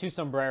 I'll take 2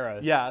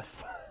 sombreros. Yes.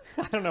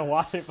 I don't know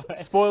why.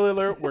 But Spoiler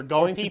alert. We're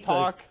going to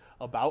talk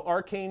about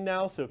Arcane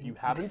now. So if you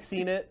haven't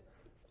seen it,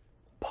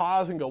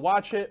 pause and go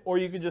watch it, or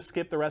you can just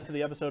skip the rest of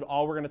the episode.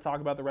 All we're going to talk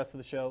about the rest of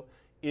the show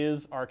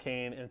is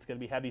Arcane, and it's going to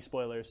be heavy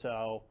spoilers.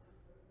 So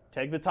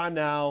take the time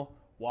now,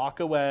 walk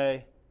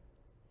away.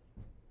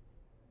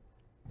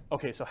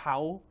 Okay, so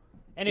how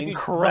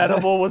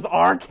incredible was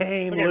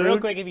Arcane, Okay, Luke? real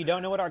quick, if you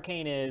don't know what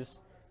Arcane is,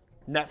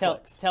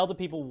 Netflix. tell the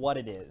people what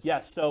it is.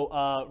 Yes,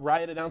 so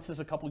Riot announced this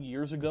a couple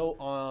years ago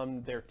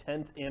on their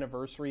 10th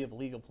anniversary of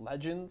League of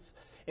Legends,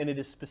 and it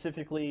is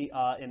specifically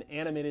an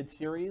animated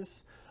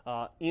series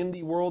in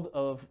the world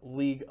of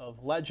League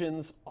of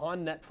Legends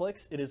on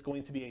Netflix. It is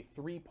going to be a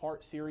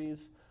 3-part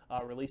series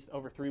released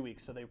over 3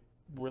 weeks. So they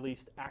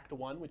released Act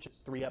 1, which is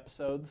 3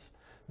 episodes,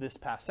 this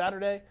past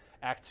Saturday.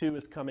 Act 2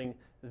 is coming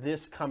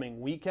this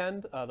coming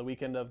weekend, the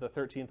weekend of the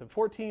 13th and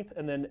 14th,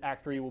 and then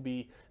Act 3 will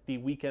be the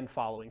weekend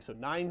following. So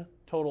 9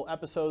 total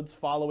episodes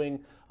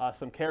following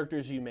some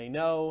characters you may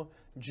know,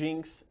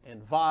 Jinx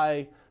and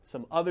Vi,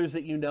 some others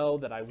that you know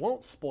that I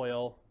won't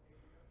spoil,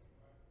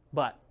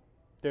 but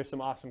there's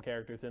some awesome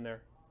characters in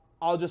there.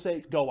 I'll just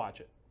say, go watch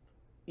it.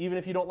 Even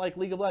if you don't like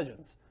League of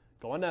Legends,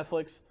 go on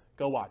Netflix,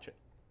 go watch it.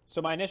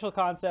 So my initial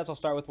concepts, I'll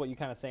start with what you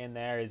kind of saying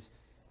there, is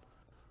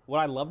what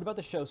I loved about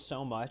the show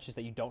so much is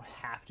that you don't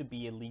have to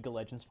be a League of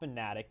Legends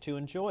fanatic to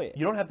enjoy it.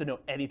 You don't have to know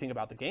anything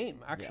about the game,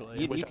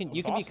 actually. Yeah.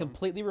 You can be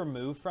completely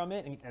removed from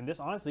it, and this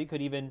honestly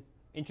could even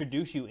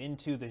introduce you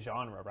into the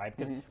genre, right?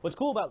 Because what's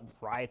cool about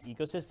Riot's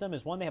ecosystem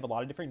is, one, they have a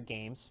lot of different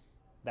games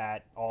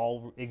that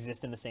all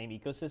exist in the same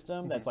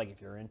ecosystem. That's like,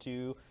 if you're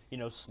into,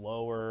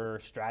 slower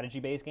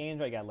strategy-based games,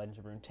 right? You got Legends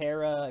of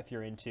Runeterra. If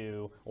you're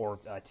into, or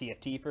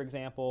TFT, for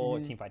example,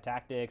 Teamfight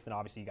Tactics, and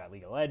obviously you got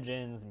League of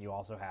Legends, and you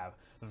also have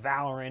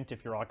Valorant.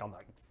 If you're like on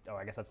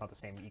I guess that's not the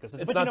same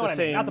ecosystem, but you know what I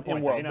mean. Not the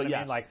point. World, you know what I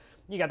mean? Like,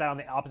 you got that on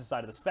the opposite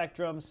side of the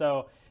spectrum.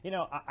 So,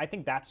 I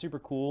think that's super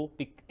cool,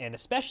 and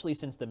especially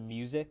since the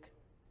music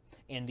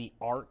and the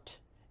art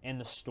and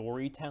the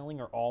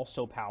storytelling are all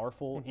so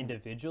powerful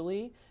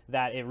individually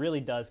that it really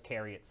does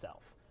carry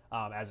itself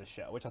as a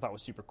show, which I thought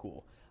was super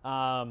cool.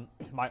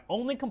 My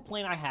only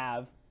complaint I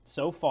have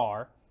so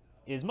far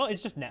is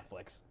just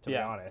Netflix, to be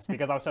honest,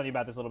 because I was telling you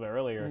about this a little bit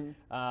earlier.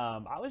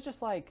 I was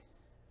just like,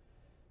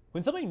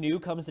 when something new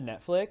comes to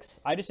Netflix,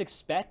 I just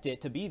expect it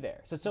to be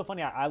there. So it's so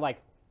funny.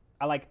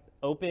 I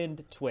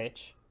opened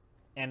Twitch,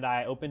 and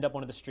I opened up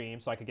one of the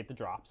streams so I could get the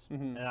drops,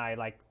 and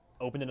I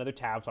opened another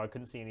tab so I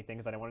couldn't see anything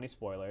because I didn't want any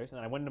spoilers. And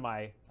then I went into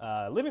my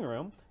living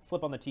room,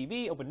 flip on the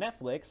TV, open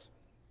Netflix.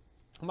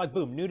 I'm like,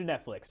 boom, new to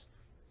Netflix.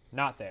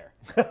 Not there.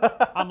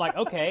 I'm like,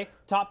 okay,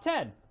 top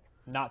 10.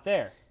 Not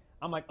there.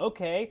 I'm like,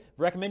 okay,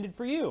 recommended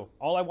for you.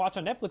 All I watch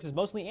on Netflix is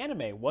mostly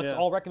anime. What's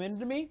all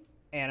recommended to me?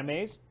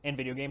 Animes and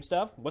video game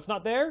stuff. What's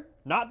not there?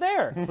 Not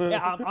there.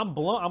 I'm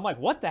blown. I'm like,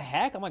 what the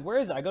heck? I'm like, where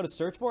is it? I go to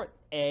search for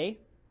it.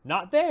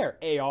 Not there.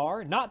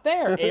 AR, not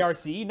there.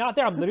 ARC, not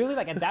there. I'm literally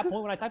like, at that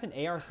point when I typed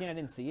in ARC and I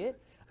didn't see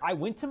it, I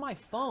went to my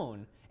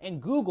phone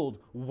and Googled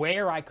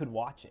where I could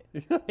watch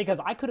it, because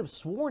I could have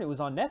sworn it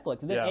was on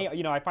Netflix. And then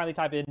I finally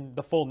type in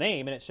the full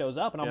name and it shows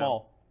up, and I'm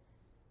all,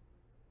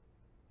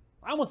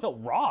 I almost felt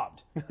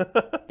robbed,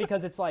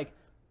 because it's like,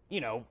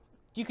 you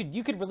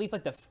could release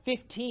like the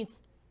 15th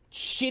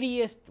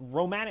shittiest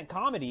romantic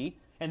comedy,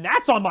 and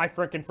that's on my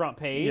freaking front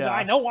page. Yeah.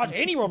 I don't watch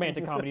any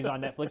romantic comedies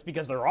on Netflix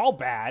because they're all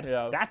bad.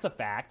 Yeah. That's a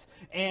fact.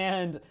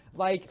 And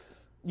like,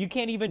 you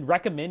can't even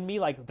recommend me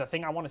like the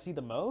thing I want to see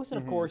the most.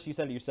 And of course, you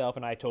said it yourself,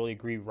 and I totally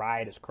agree.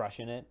 Riot is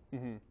crushing it.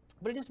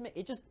 But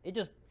it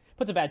just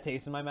puts a bad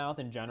taste in my mouth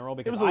in general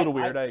because was a little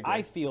weird, I agree.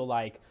 I feel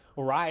like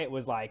Riot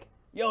was like,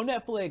 yo,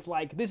 Netflix,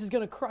 like, this is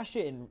going to crush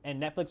it.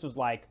 And Netflix was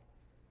like,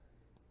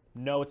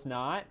 no, it's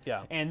not.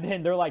 Yeah. And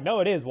then they're like, no,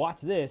 it is.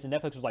 Watch this. And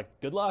Netflix was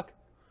like, good luck.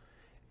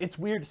 It's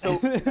weird. So,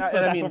 That's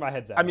where my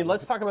head's at. I mean,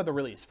 let's talk about the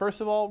release.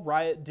 First of all,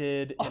 Riot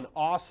did an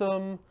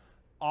awesome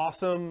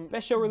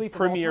best show release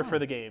of all premiere time. for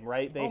the game,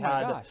 right? They Oh my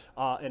had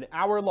gosh. an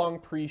hour-long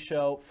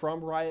pre-show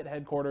from Riot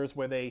headquarters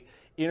where they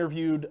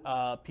interviewed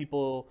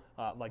people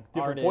like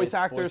different voice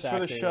Artists, actors for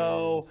the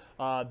show,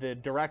 the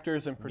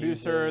directors and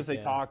producers. They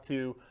yeah. talked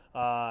to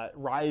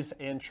Rise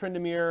and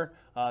Tryndamere,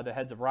 the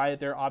heads of Riot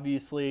there,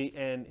 obviously,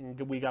 and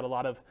we got a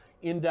lot of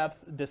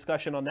in-depth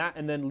discussion on that.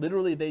 And then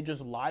literally they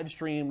just live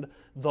streamed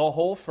the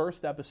whole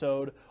first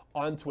episode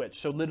on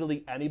Twitch. So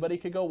literally anybody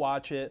could go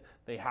watch it.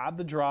 They had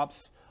the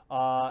drops.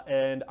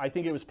 And I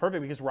think it was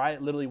perfect because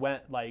Riot literally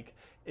went like,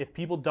 if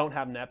people don't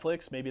have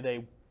Netflix, maybe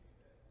they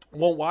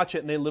won't watch it.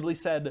 And they literally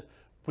said,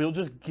 we'll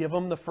just give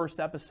them the first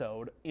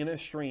episode in a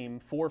stream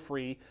for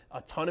free.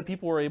 A ton of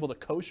people were able to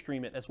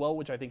co-stream it as well,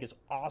 which I think is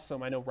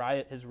awesome. I know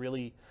Riot has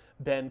really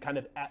been kind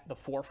of at the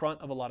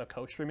forefront of a lot of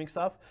co-streaming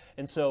stuff.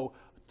 And so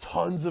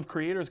tons of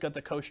creators got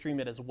to co-stream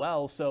it as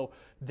well. So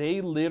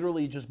they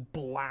literally just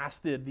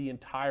blasted the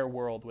entire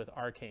world with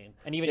Arcane.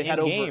 And even They had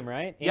in-game, over-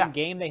 right? Yeah.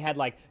 In-game, they had,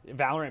 like,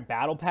 Valorant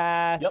Battle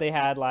Pass. Yep. They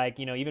had, like,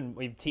 even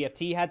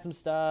TFT had some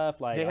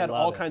stuff. Like, They I had love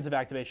all it. kinds of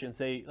activations.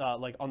 They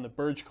like on the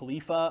Burj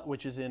Khalifa,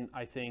 which is in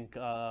I think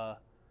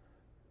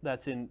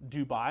that's in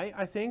Dubai.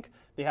 I think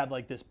they had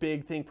like this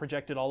big thing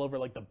projected all over,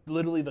 like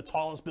literally the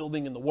tallest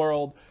building in the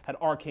world had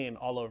Arcane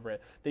all over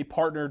it. They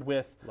partnered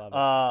with.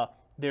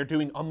 They're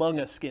doing Among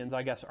Us skins,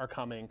 I guess, are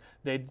coming.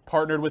 They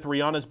partnered with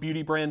Rihanna's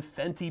beauty brand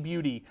Fenty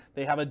Beauty.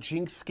 They have a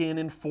Jinx skin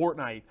in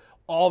Fortnite.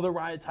 All the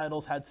Riot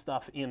titles had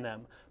stuff in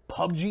them.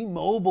 PUBG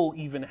Mobile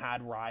even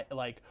had Riot,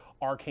 like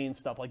Arcane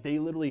stuff. Like they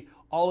literally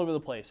all over the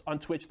place. On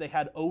Twitch, they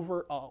had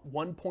over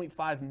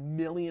 1.5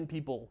 million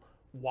people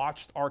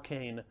watched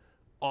Arcane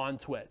on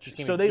Twitch.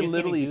 So they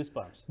literally,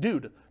 goosebumps.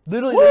 dude,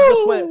 literally they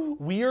just went,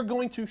 we are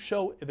going to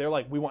show, they're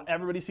like, we want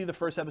everybody to see the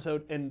first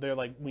episode, and they're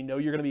like, we know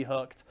you're going to be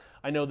hooked.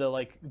 I know that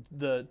like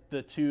the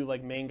two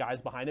like main guys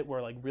behind it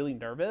were like really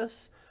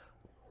nervous.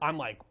 I'm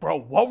like, bro,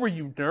 what were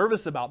you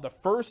nervous about? The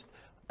first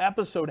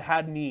episode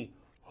had me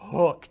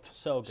hooked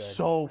So good.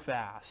 so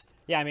fast.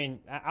 Yeah, I mean,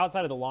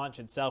 outside of the launch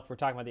itself, we're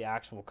talking about the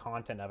actual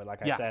content of it.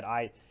 Like I Yeah. said,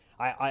 I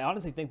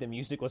honestly think the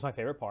music was my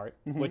favorite part,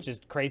 Mm-hmm. which is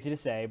crazy to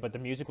say, but the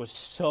music was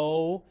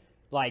so,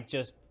 like,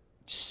 just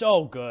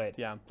so good.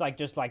 Yeah. It's like,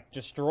 just, like,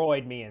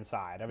 destroyed me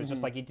inside. I was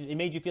just like, it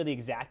made you feel the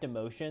exact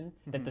emotion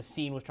that the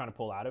scene was trying to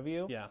pull out of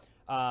you. Yeah.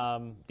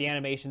 The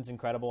animation's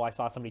incredible. I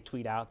saw somebody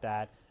tweet out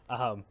that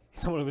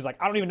someone was like,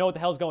 I don't even know what the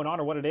hell's going on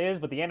or what it is,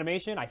 but the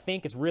animation, I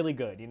think, is really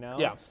good, you know?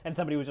 Yeah. And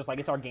somebody was just like,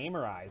 it's our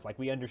gamer eyes. Like,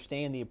 we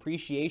understand the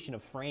appreciation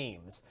of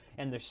frames.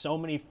 And there's so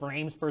many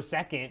frames per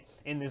second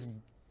in this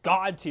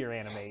god tier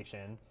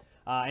animation.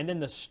 And then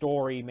the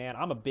story, man,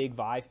 I'm a big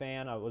Vi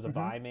fan. I was a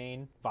Vi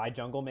main, Vi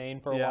jungle main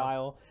for a Yeah.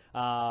 while.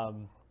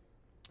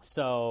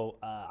 So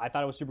I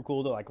thought it was super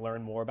cool to like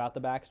learn more about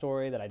the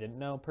backstory that I didn't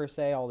know per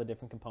se, all the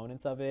different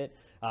components of it,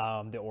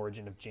 the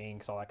origin of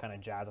Jinx, all that kind of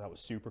jazz. I thought was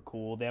super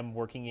cool. Them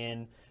working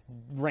in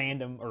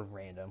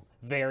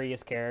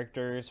various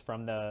characters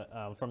from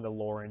the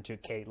Lauren to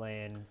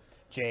Caitlyn,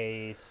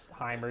 Jace,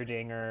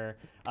 Heimerdinger,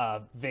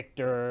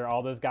 Victor,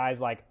 all those guys.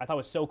 Like I thought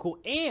was so cool,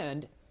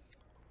 and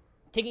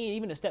taking it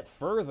even a step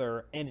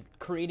further and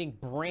creating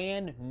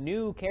brand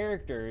new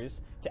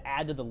characters to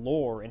add to the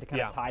lore and to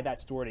kind of tie that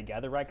story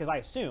together, right? Because I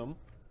assume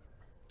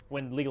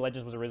when League of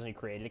Legends was originally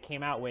created, it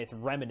came out with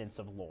remnants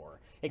of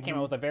lore. It came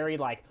out with a very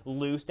like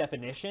loose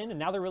definition, and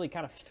now they're really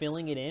kind of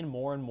filling it in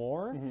more and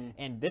more.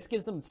 And this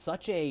gives them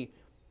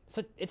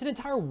it's an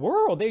entire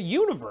world, their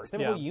universe. They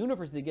have a whole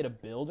universe they get to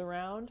build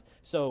around.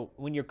 So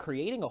when you're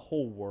creating a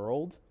whole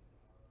world,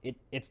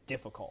 it's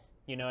difficult.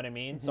 You know what I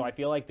mean? So I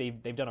feel like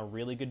they've done a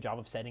really good job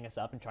of setting us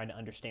up and trying to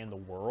understand the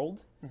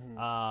world,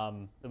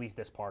 at least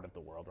this part of the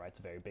world, right? It's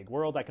a very big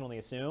world, I can only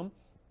assume.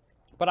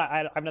 But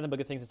I have nothing but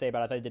good things to say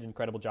about it. I thought they did an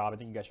incredible job. I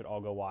think you guys should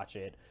all go watch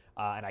it.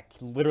 And I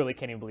literally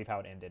can't even believe how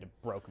it ended. It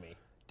broke me.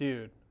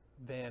 Dude,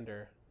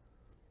 Vander.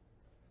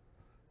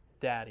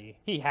 Daddy.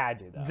 He had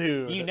to, though.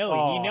 Dude, You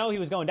know he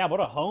was going down. What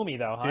a homie,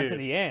 though, huh? To Dude.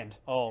 the end.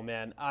 Oh,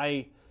 man.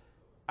 I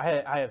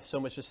have so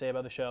much to say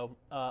about the show.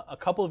 A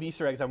couple of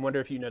Easter eggs I wonder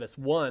if you noticed.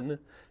 One,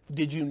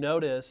 did you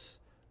notice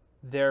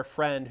their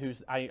friend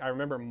who's, I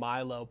remember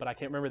Milo, but I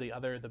can't remember the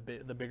other,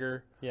 the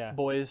bigger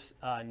boy's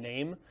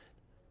name.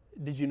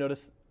 Did you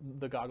notice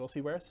the goggles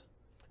he wears?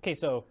 Okay,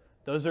 so.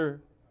 Those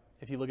are,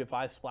 if you look at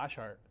Vi's splash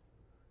art,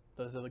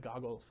 those are the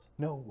goggles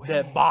No way.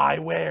 that Vi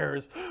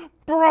wears.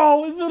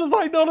 Bro, as soon as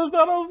I noticed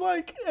that, I was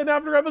like, and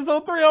after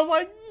episode 3, I was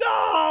like,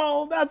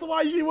 no, that's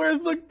why she wears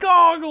the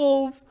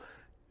goggles.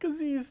 Because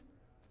he's,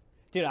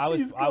 Dude, when I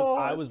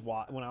was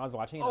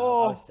watching it, I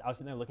was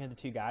sitting there looking at the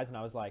two guys, and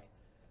I was like,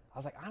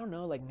 I don't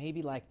know, like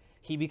maybe like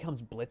he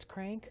becomes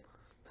Blitzcrank.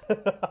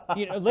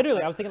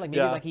 Literally, I was thinking like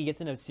maybe like he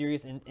gets in a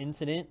serious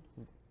incident,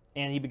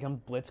 and he becomes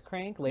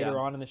Blitzcrank later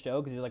on in the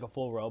show because he's like a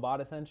full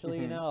robot essentially,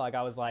 you know? Like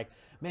I was like,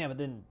 man, but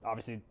then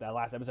obviously that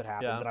last episode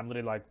happens and I'm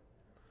literally like,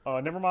 oh,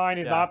 never mind,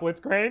 he's not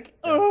Blitzcrank.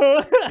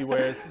 He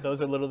wears,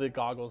 those are literally the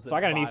goggles that So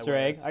I got an Vi Easter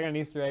egg. wears. I got an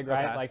Easter egg,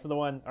 right? Okay. Like, so the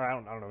one, or I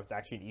don't know if it's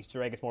actually an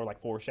Easter egg. It's more like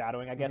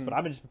foreshadowing, I guess. But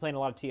I've been just playing a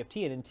lot of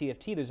TFT, and in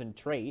TFT, there's a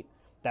trait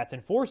that's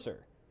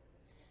Enforcer.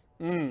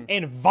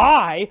 And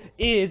Vi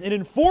is an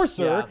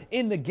enforcer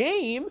in the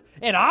game,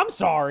 and I'm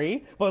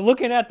sorry, but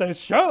looking at the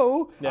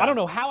show, I don't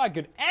know how I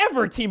could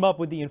ever team up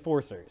with the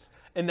enforcers.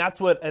 And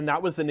that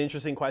was an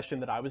interesting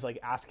question that I was like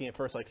asking at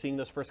first, like seeing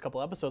those first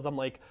couple episodes. I'm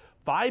like,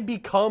 Vi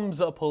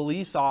becomes a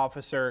police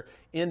officer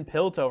in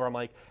Piltover. I'm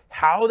like,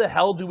 how the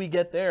hell do we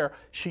get there?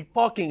 She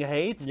fucking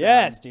hates them.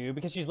 Yes, dude,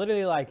 because she's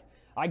literally like,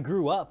 I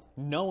grew up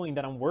knowing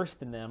that I'm worse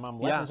than them.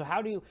 I'm less than, so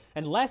how do you,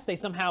 unless they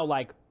somehow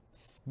like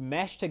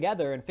mesh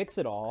together and fix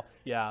it all,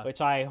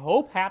 which I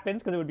hope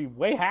happens because it would be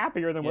way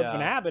happier than what's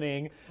been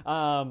happening.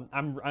 I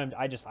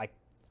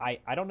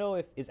don't know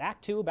if is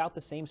Act 2 about the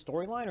same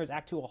storyline or is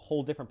Act 2 a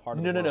whole different part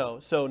of the world? No.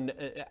 So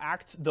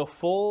the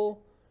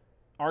full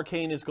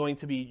Arcane is going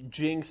to be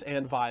Jinx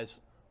and Vi's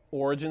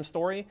origin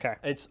story.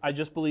 Okay. I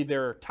just believe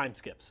there are time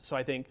skips. So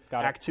I think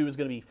Act 2 is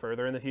going to be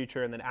further in the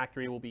future, and then Act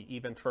 3 will be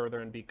even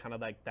further and be kind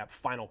of like that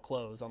final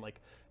close on like,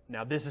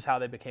 now this is how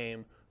they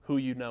became who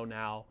you know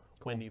now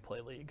when you play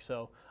League.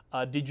 So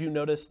did you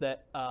notice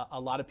that a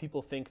lot of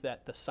people think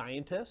that the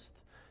scientist,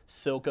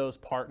 Silco's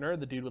partner,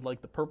 the dude with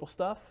like the purple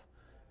stuff,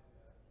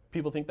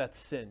 people think that's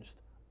Singed.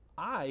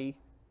 I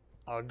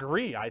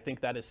agree. I think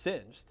that is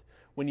Singed.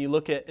 When you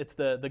look at, it's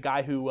the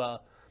guy who,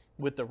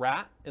 with the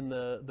rat and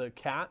the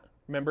cat,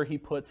 remember he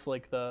puts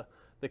like the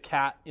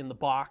cat in the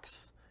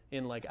box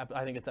in like,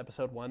 I think it's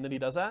episode 1 that he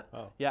does that?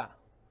 Oh. Yeah.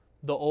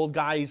 The old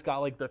guy, he's got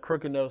like the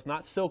crooked nose,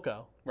 not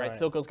Silco, right?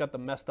 Silco's got the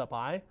messed up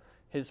eye.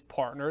 His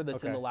partner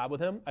that's in the lab with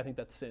him, I think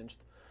that's Singed.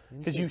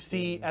 Because you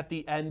see at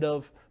the end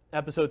of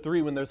episode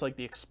 3 when there's like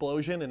the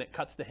explosion and it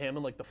cuts to him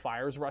and like the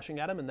fire's rushing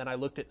at him, and then I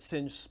looked at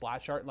Singed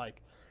splash art,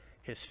 like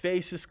his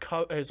face is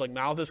his like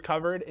mouth is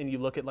covered, and you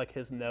look at like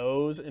his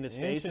nose and his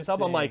face and stuff.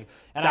 I'm like,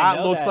 and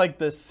that looks like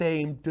the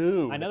same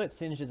dude. I know that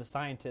Singed is a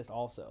scientist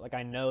also. Like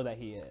I know that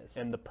he is.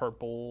 And the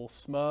purple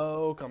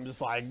smoke, I'm just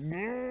like,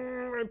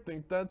 I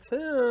think that's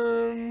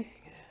him.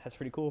 That's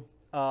pretty cool.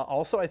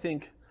 Also, I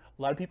think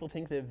a lot of people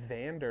think that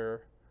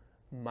Vander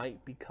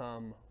might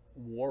become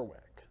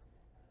Warwick.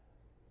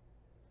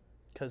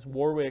 Because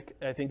Warwick,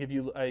 I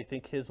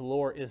think his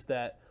lore is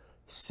that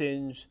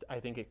Singed, I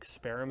think,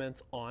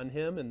 experiments on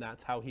him, and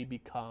that's how he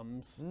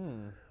becomes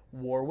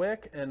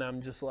Warwick. And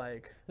I'm just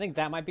like, I think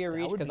that might be a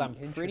reach because I'm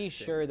pretty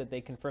interesting. sure that they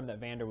confirmed that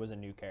Vander was a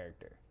new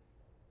character.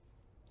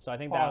 So I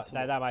think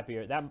that might be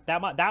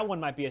that one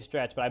might be a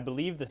stretch, but I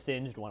believe the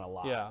Singed one a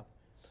lot. yeah.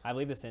 I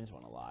believe the Singed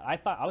one a lot. I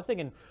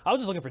was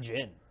just looking for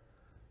Jin.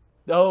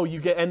 Oh, you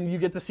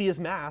get to see his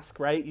mask,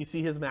 right? You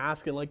see his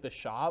mask in like the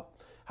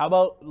shop. How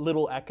about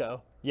Little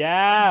Echo?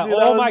 Yeah. Dude, Oh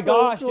that my was so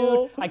gosh,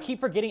 cool. dude. I keep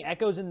forgetting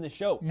Echo's in the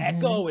show.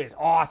 Echo is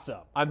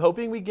awesome. I'm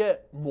hoping we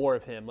get more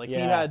of him. Like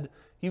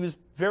he was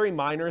very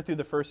minor through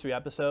the first 3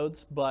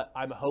 episodes, but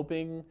I'm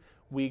hoping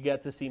we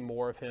get to see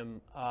more of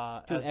him.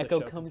 Dude, as Echo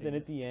the show comes in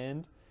at continues. the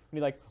end and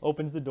he like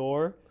opens the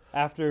door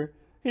after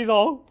he's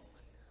all.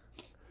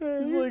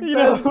 He's like, You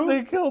know?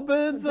 they kill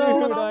Benzo,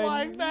 Dude, and I'm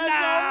like,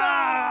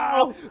 Benzo,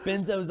 no!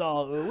 Benzo's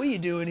all, what are you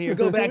doing here?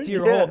 Go back to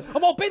your Yeah. hole.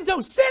 I'm all,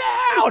 Benzo, sit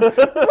down!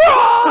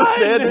 Run!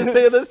 They had to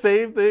say the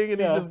same thing,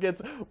 and he just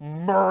gets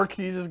murked.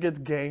 He just gets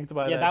ganked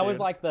by that. Yeah, that was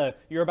dude. like the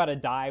you're about to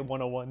die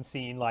 101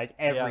 scene like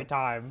every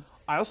time.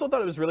 I also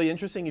thought it was really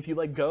interesting if you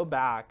like go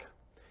back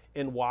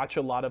and watch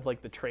a lot of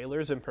like the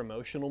trailers and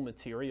promotional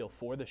material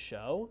for the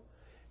show.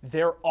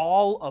 They're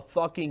all a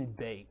fucking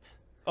bait.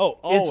 Oh,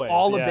 always. It's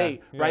all yeah, a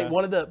bait, right? yeah.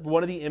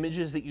 One of the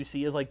images that you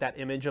see is like that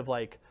image of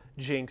like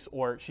Jinx,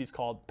 or she's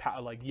called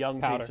like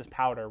young Powder. Jinx is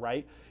Powder,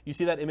 right? You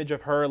see that image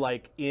of her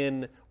like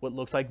in what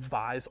looks like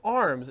Vi's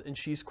arms, and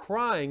she's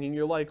crying, and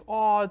you're like,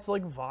 oh, it's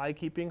like Vi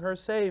keeping her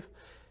safe.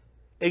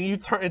 And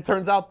it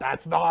turns out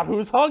that's not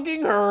who's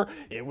hugging her.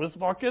 It was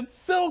fucking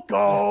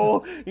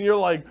Silco. And you're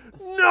like,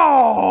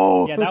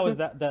 no. Yeah, that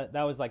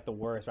was like the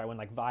worst, right? When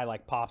like Vi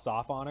like pops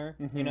off on her,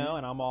 you know,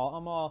 and I'm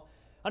all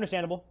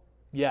understandable.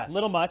 Yes.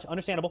 Little much,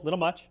 understandable, little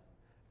much.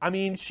 I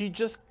mean, she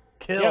just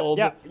killed.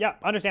 Yeah,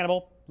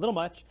 understandable, little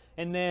much.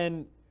 And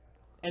then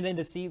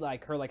to see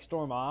like her like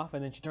storm off,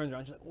 and then she turns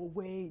around, she's like, oh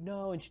wait,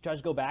 no, and she tries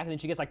to go back, and then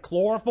she gets like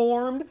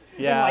chloroformed and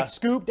Yeah. like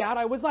scooped out.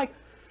 I was like,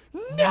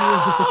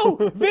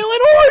 no, villain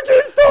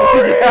origin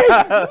story,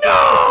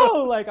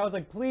 no. Like I was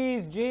like,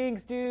 please,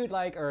 Jinx, dude,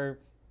 like, or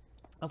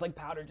I was like,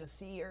 Powder, just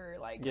see her,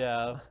 like,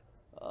 Yeah.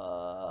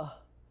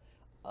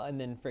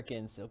 and then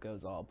frickin'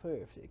 Silco's all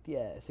perfect.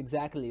 Yes,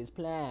 exactly as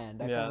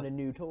planned. I found a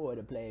new toy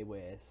to play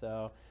with.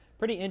 So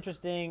pretty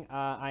interesting.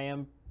 I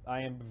am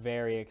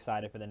very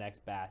excited for the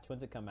next batch.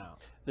 When's it come out?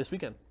 This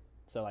weekend.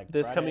 So like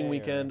This Friday coming or-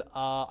 weekend.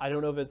 I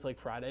don't know if it's like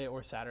Friday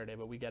or Saturday,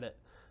 but we get it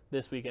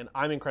this weekend.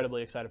 I'm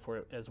incredibly excited for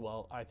it as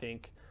well. I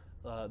think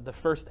the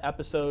first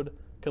episode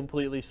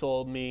completely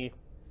sold me.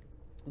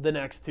 The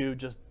next 2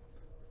 just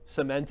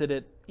cemented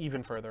it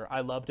even further.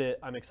 I loved it.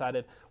 I'm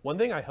excited. One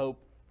thing I hope,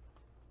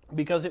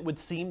 because it would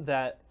seem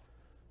that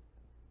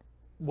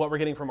what we're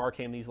getting from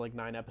Arcane, these like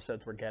 9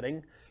 episodes we're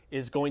getting,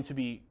 is going to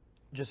be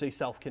just a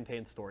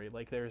self-contained story.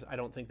 Like I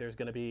don't think there's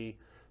going to be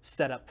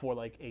set up for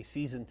like a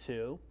season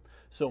 2.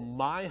 So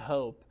my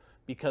hope,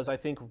 because I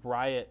think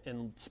Riot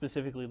and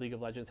specifically League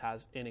of Legends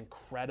has an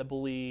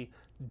incredibly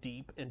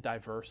deep and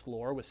diverse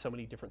lore with so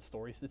many different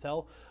stories to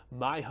tell.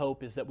 My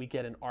hope is that we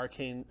get an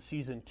Arcane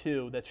season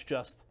 2 that's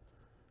just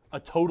a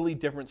totally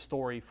different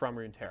story from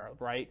Runeterra,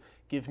 right?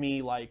 Give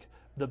me like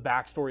the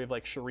backstory of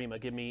like Shurima,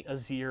 give me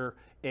Azir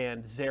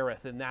and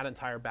Xerath and that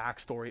entire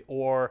backstory,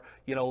 or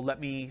let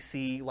me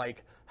see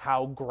like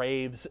how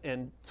Graves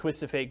and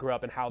Twisted Fate grew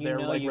up and how their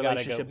like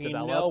relationship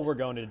developed. We're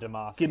going to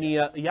Demacia. Give me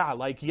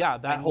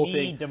that whole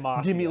thing.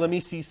 Demacia. Let me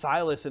see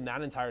Sylas and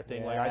that entire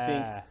thing. Like I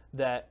think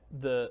that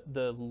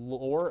the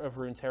lore of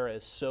Runeterra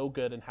is so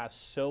good and has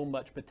so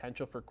much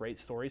potential for great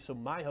stories. So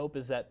my hope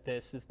is that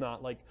this is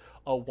not like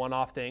a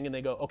one-off thing and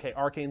they go, okay,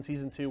 Arcane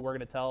season 2, we're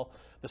going to tell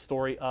the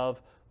story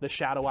of the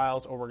Shadow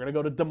Isles, or we're going to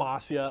go to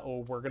Demacia,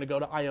 or we're going to go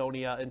to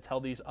Ionia and tell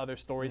these other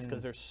stories,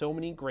 because there's so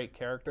many great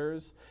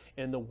characters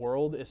and the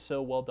world is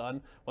so well done.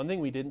 One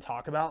thing we didn't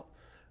talk about,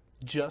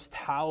 just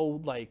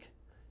how like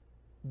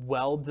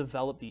well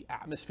developed the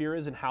atmosphere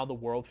is and how the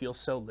world feels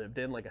so lived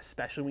in, like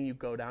especially when you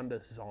go down to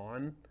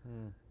Zaun.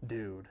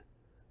 Dude,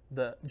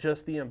 the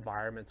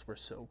environments were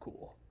so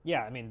cool.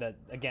 Yeah, I mean,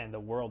 the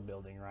world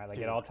building, right? Like,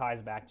 it all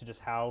ties back to just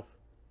how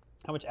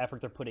much effort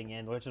they're putting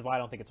in, which is why I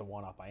don't think it's a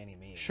one-off by any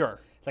means.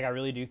 Sure. It's like I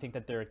really do think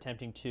that they're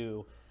attempting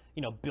to,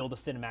 build a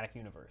cinematic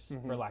universe,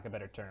 for lack of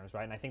better terms,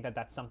 right? And I think that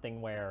that's something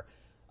where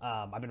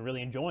I've been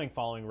really enjoying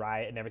following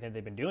Riot and everything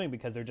they've been doing,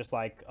 because they're just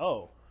like,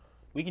 oh,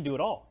 we can do it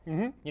all.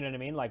 You know what I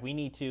mean? Like, we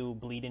need to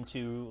bleed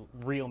into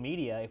real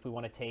media if we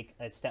want to take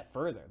a step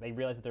further. They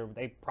realize that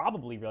they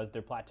probably realize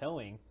they're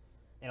plateauing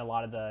in a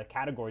lot of the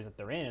categories that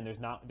they're in, and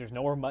there's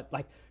nowhere much,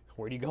 like,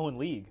 where do you go in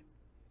League?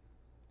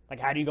 Like,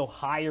 how do you go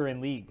higher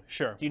in League?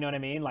 Sure. Do you know what I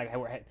mean? Like,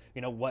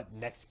 what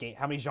next game?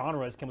 How many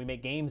genres can we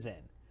make games in?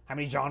 How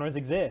many genres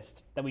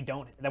exist that we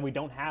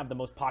don't have the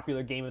most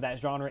popular game of that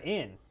genre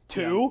in?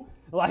 2? Yeah.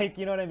 Like,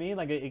 you know what I mean?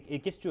 Like,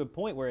 it gets to a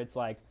point where it's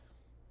like,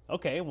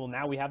 okay, well,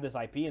 now we have this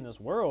IP in this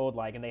world,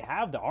 like, and they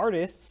have the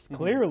artists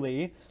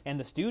clearly, and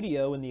the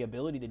studio and the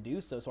ability to do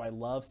so. So I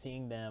love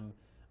seeing them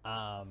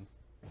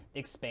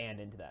expand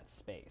into that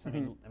space. I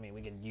mean,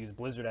 we can use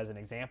Blizzard as an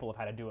example of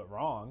how to do it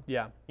wrong.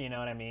 Yeah. You know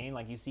what I mean?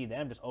 Like, you see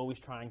them just always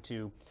trying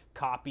to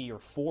copy or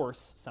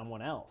force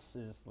someone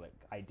else's like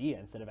idea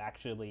instead of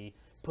actually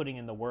putting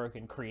in the work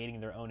and creating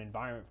their own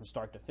environment from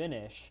start to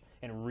finish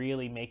and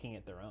really making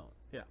it their own.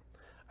 Yeah.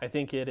 I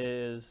think it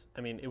is,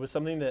 it was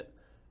something that,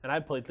 and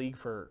I've played League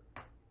for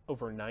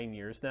over 9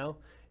 years now,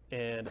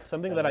 and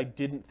something that I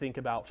didn't think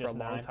about for a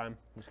long time.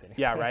 I'm just kidding.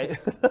 Yeah, right?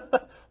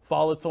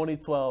 Fall of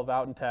 2012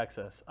 out in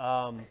Texas.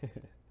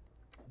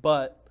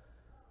 But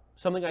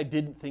something I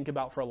didn't think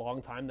about for a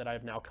long time that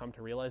I've now come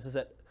to realize is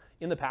that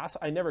in the past,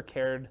 I never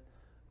cared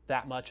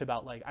that much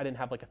about, like, I didn't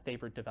have like a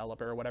favorite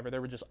developer or whatever.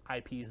 There were just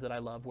IPs that I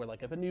loved where,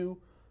 like, if a new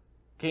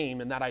game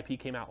and that IP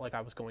came out, like,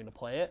 I was going to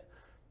play it.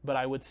 But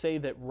I would say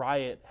that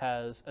Riot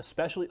has,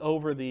 especially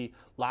over the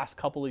last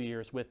couple of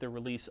years with the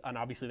release, and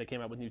obviously they came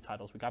out with new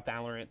titles. We got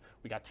Valorant,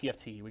 we got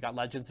TFT, we got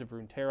Legends of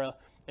Runeterra,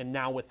 and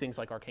now with things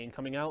like Arcane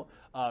coming out,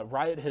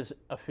 Riot has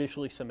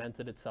officially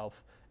cemented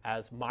itself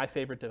as my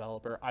favorite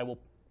developer. I will,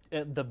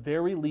 at the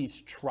very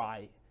least,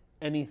 try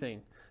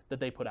anything that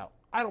they put out.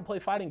 I don't play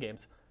fighting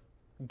games.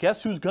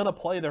 Guess who's going to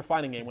play their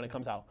fighting game when it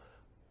comes out?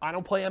 I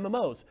don't play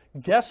MMOs.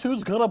 Guess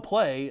who's going to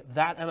play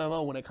that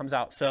MMO when it comes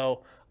out?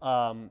 So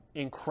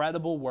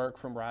incredible work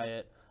from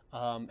Riot.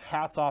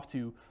 Hats off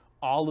to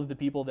all of the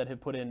people that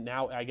have put in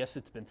now. I guess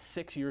it's been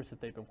 6 years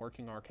that they've been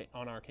working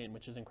on Arcane,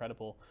 which is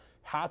incredible.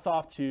 Hats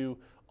off to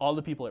all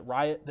the people at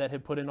Riot that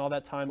have put in all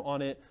that time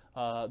on it.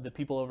 The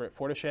people over at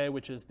Fortiche,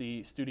 which is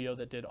the studio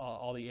that did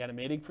all the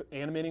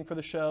animating for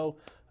the show.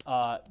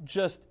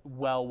 Just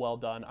well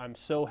done. I'm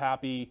so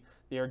happy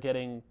they are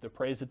getting the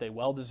praise that they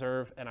well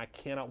deserve, and I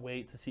cannot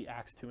wait to see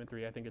Acts 2 and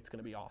 3. I think it's going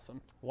to be awesome.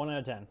 1 out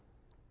of 10.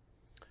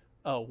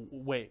 Oh,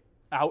 wait.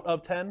 Out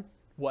of 10?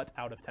 What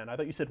out of 10? I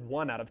thought you said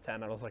 1 out of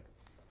 10. I was like...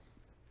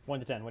 1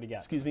 to 10. What do you got?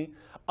 Excuse me.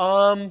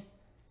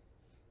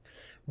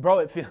 Bro,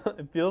 it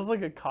feels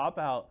like a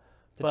cop-out.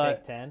 To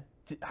take 10?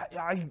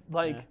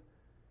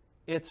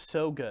 It's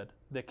so good.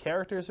 The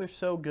characters are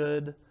so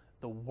good.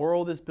 The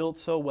world is built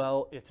so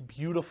well. It's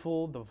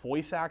beautiful. The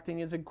voice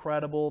acting is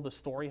incredible. The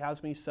story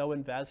has me so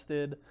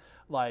invested.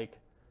 Like,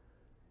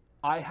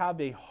 I have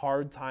a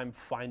hard time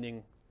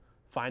finding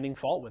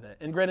fault with it.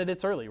 And granted,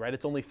 it's early, right?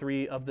 It's only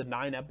 3 of the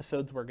 9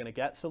 episodes we're gonna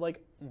get. So,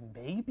 like,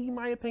 maybe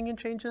my opinion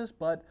changes,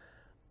 but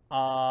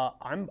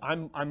I'm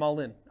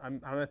all in.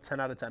 I'm a 10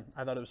 out of 10.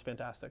 I thought it was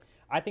fantastic.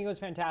 I think it was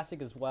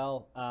fantastic as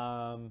well.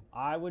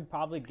 I would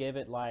probably give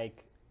it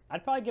like.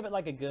 I'd probably give it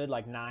like a good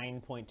like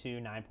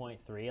 9.2, 9.3.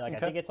 Like, okay. I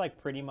think it's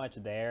like pretty much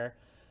there.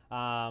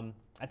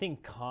 I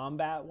think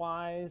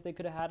combat-wise, they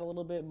could have had a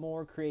little bit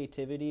more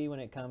creativity when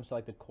it comes to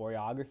like the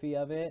choreography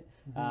of it.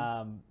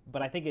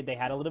 But I think they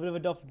had a little bit of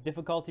a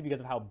difficulty because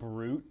of how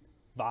brute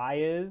Vi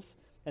is,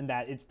 and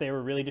that they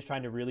were really just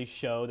trying to really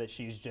show that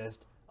she's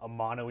just a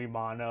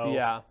mano-a-mano.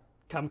 Yeah.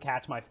 Come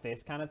catch my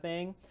fist kind of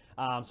thing.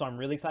 So I'm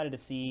really excited to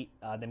see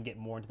them get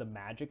more into the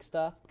magic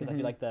stuff because I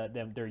feel like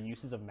their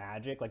uses of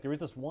magic. Like there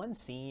was this one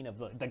scene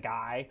of the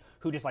guy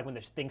who just like when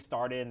the thing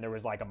started and there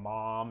was like a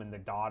mom and the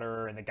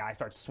daughter and the guy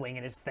starts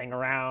swinging his thing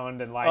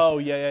around and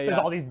like there's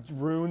all these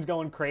runes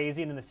going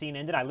crazy and then the scene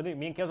ended.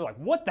 Me and Kels were like,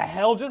 what the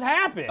hell just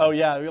happened? Oh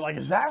yeah, you're like,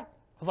 is that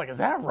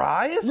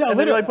Rise? Yeah, and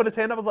then he like put his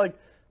hand up. I was like,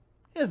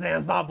 his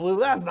hand's not blue.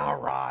 That's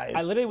not Rise.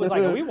 I literally was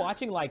like, are we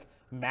watching like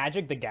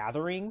Magic the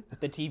Gathering,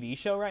 the TV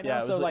show right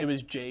now? Yeah, it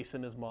was Jace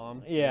and his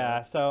mom.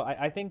 Yeah, so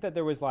I think that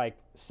there was like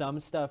some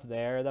stuff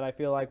there that I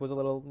feel like was a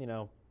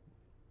little,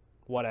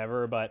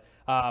 whatever. But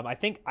I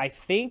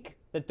think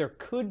that there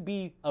could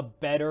be a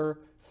better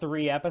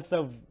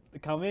 3-episode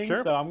coming.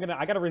 Sure. So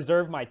I gotta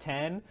reserve my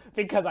 10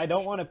 because I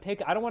don't want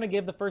to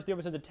give the first 3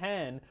 episodes a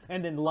 10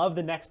 and then love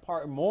the next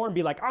part more and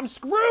be like, I'm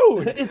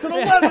screwed. It's an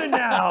 11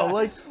 now.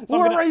 Like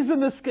we're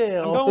raising the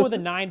scale. I'm going with a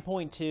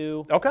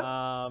 9.2.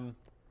 Okay.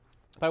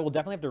 But I will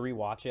definitely have to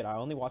rewatch it. I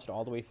only watched it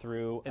all the way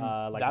through,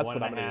 like that's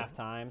 1.5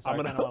 times. So I'm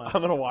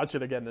gonna watch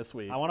it again this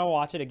week. I want to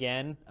watch it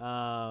again.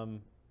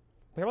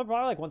 Probably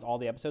like once all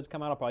the episodes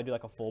come out, I'll probably do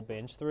like a full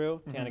binge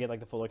through to kind of get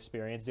like the full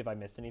experience, see if I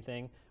missed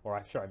anything, or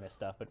I'm sure I missed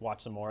stuff, but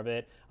watch some more of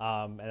it,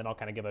 and then I'll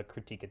kind of give a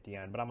critique at the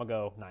end. But I'm gonna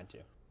go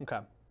 9.2. Okay.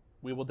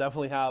 We will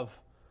definitely have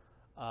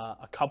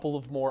a couple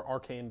of more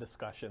Arcane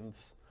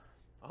discussions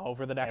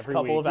over the next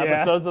couple of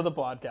episodes of the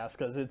podcast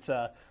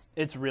because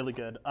it's really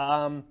good.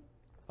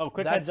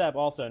 Quick heads up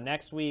also,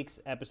 next week's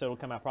episode will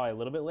come out probably a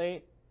little bit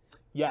late.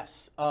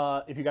 Yes.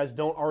 If you guys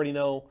don't already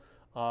know,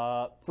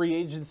 free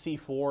agency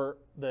for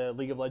the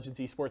League of Legends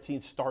esports scene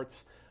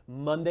starts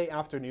Monday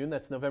afternoon.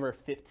 That's November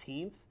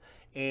 15th.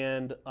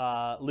 And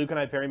Luke and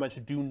I very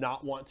much do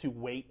not want to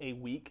wait a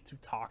week to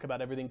talk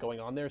about everything going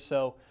on there.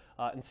 So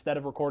instead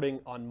of recording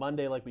on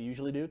Monday like we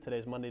usually do,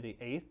 today's Monday the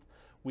 8th,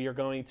 we are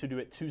going to do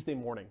it Tuesday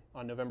morning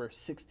on November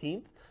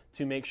 16th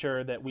to make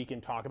sure that we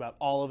can talk about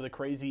all of the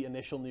crazy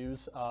initial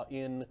news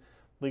in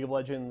League of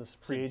Legends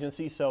free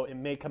agency. So it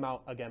may come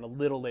out, again, a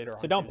little later on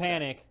So don't Tuesday.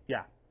 Panic.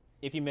 Yeah.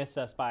 If you miss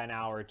us by an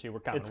hour or two, we're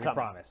coming. It's We coming.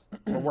 promise.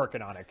 We're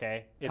working on it,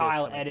 okay? It is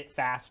Kyle, coming. edit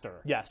faster.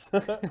 Yes.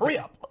 Hurry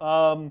up.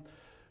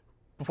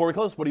 Before we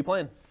close, what are you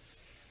playing?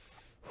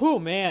 Whew,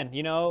 man.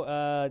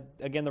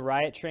 Again, the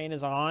Riot train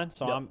is on,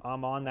 so Yep.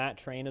 I'm on that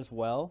train as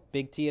well.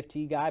 Big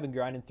TFT guy, been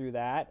grinding through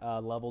that.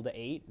 Level to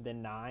 8,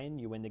 then 9,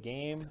 you win the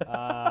game.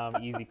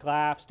 Easy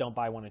claps. Don't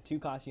buy 1 and 2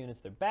 cost units.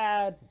 They're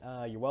bad.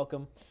 You're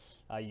welcome.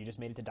 You just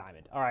made it to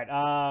Diamond. All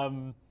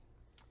right.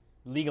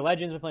 League of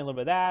Legends, been playing a little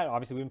bit of that.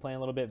 Obviously, we've been playing a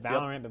little bit.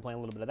 Valorant, been playing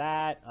a little bit of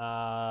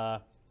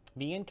that.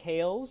 Me and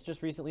Kales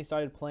just recently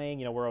started playing.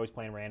 We're always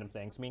playing random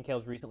things. Me and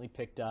Kales recently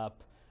picked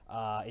up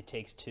It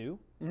Takes Two.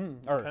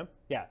 Okay.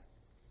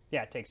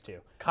 Yeah, It Takes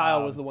Two.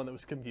 Kyle was the one that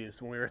was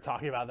confused when we were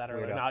talking about that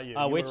earlier, not you.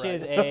 Which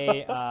is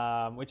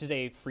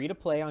a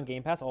free-to-play on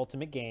Game Pass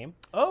Ultimate game.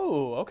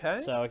 Oh,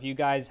 okay. So if you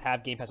guys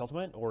have Game Pass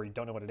Ultimate or you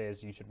don't know what it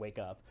is, you should wake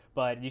up.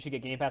 But you should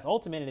get Game Pass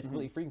Ultimate, and it's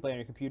completely free. You can play on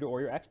your computer or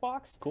your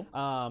Xbox. Cool.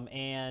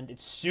 And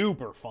it's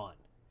super fun.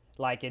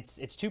 Like it's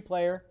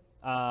 2-player.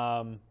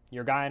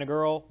 You're a guy and a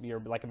girl. You're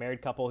like a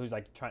married couple who's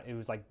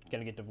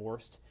gonna get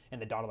divorced, and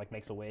the daughter like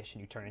makes a wish,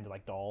 and you turn into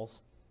like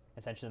dolls.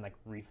 Essentially, like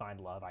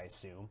re-find love, I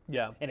assume.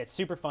 Yeah. And it's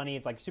super funny.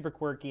 It's like super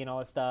quirky and all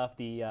that stuff.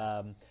 The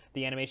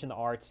animation, the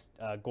art's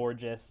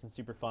gorgeous and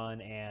super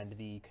fun, and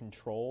the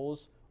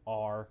controls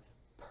are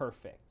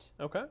perfect.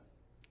 Okay. I'm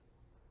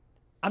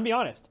gonna be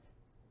honest.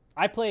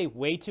 I play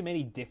way too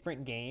many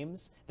different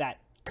games that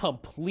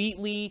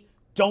completely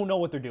don't know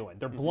what they're doing.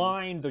 They're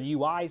blind. Their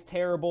UI's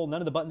terrible.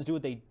 None of the buttons do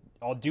what they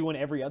all do in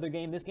every other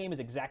game. This game is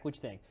exactly what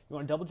you think. You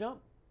want to double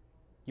jump?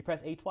 You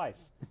press A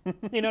twice.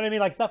 You know what I mean?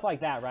 Like stuff like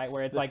that, right?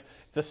 Where it's like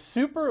it's a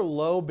super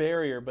low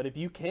barrier, but if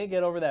you can't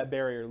get over that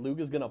barrier, Luke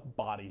is gonna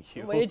body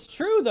you. It's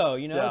true though,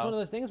 It's Yeah. one of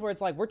those things where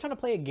it's like we're trying to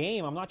play a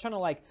game. I'm not trying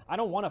to I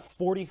don't want a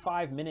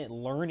 45-minute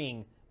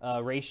learning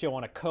ratio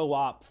on a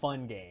co-op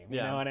fun game.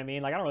 You know what I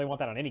mean? Like I don't really want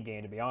that on any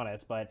game to be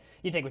honest, but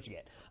you take what you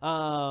get.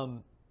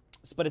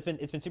 But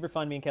it's been super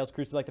fun. Me and Kales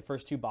cruised through like the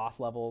first 2 boss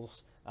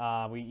levels.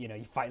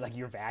 You fight like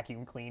your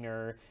vacuum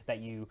cleaner that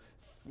you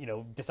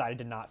decided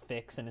to not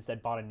fix and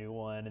instead bought a new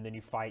one, and then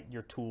you fight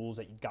your tools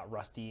that you got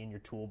rusty in your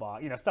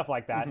toolbox. Stuff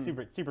like that.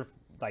 Super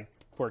like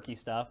quirky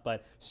stuff,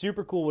 but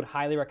super cool. Would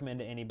highly recommend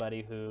to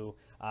anybody who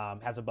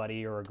has a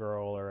buddy or a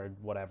girl or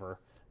whatever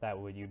that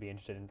you'd be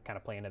interested in kind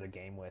of playing another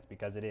game with,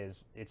 because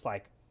it's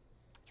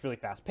really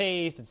fast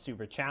paced. It's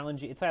super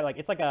challenging. It's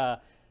like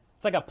a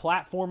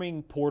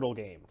platforming Portal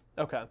game.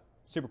 Okay.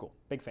 Super cool.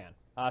 Big fan.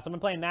 So I've been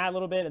playing that a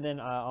little bit, and then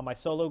on my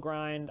solo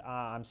grind,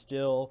 I'm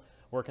still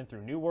working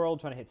through New World,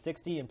 trying to hit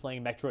 60, and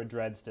playing Metroid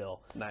Dread still.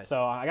 Nice.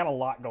 So I got a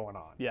lot going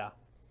on. Yeah.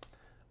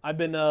 I've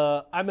been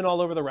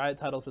all over the Riot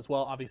titles as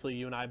well. Obviously,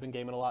 you and I have been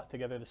gaming a lot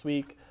together this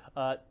week.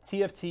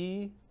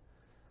 TFT,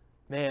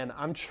 Man,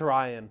 I'm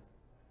trying.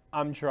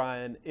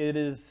 It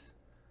is.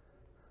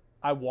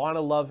 I want to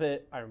love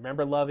it. I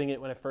remember loving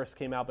it when it first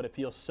came out, but it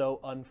feels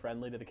so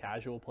unfriendly to the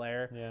casual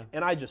player. Yeah.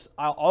 And I just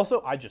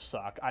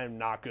suck. I am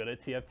not good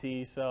at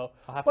TFT. So,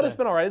 it's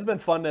been all right. It's been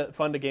fun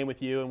to game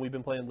with you, and we've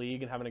been playing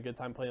League and having a good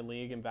time playing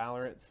League and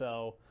Valorant.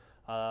 So,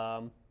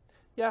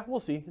 yeah, we'll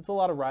see. It's a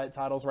lot of Riot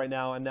titles right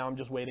now, and now I'm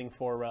just waiting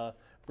for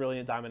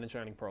Brilliant Diamond and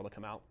Shining Pearl to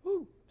come out.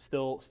 Woo.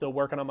 Still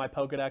working on my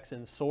Pokedex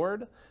and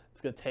Sword.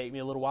 It's gonna take me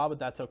a little while, but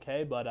that's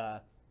okay.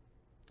 But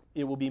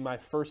it will be my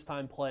first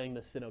time playing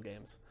the Sinnoh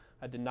games.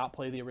 I did not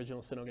play the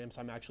original Sinnoh games,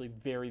 so I'm actually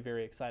very,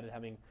 very excited,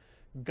 having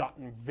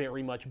gotten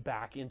very much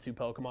back into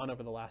Pokemon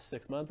over the last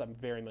 6 months. I'm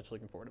very much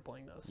looking forward to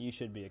playing those. You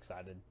should be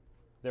excited.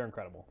 They're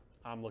incredible.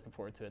 I'm looking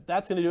forward to it.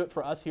 That's going to do it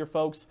for us here,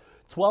 folks.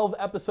 12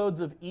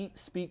 episodes of Eat,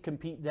 Speak,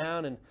 Compete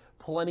Down, and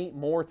plenty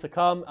more to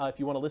come. If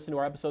you want to listen to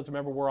our episodes,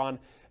 remember we're on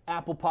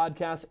Apple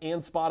Podcasts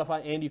and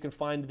Spotify, and you can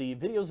find the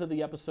videos of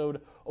the episode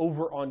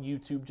over on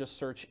YouTube. Just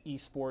search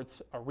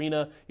Esports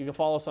Arena. You can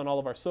follow us on all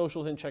of our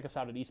socials and check us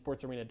out at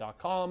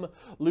esportsarena.com.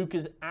 Luke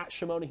is at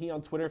Shimonahi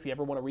on Twitter. If you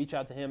ever want to reach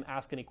out to him,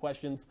 ask any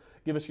questions,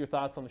 give us your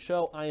thoughts on the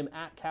show. I am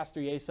at Caster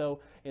Yeso,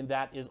 and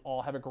that is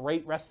all. Have a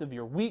great rest of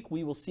your week.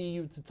 We will see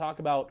you to talk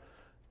about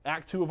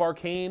Act 2 of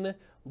Arcane,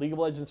 League of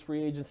Legends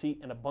Free Agency,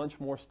 and a bunch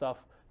more stuff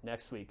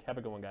next week. Have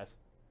a good one, guys.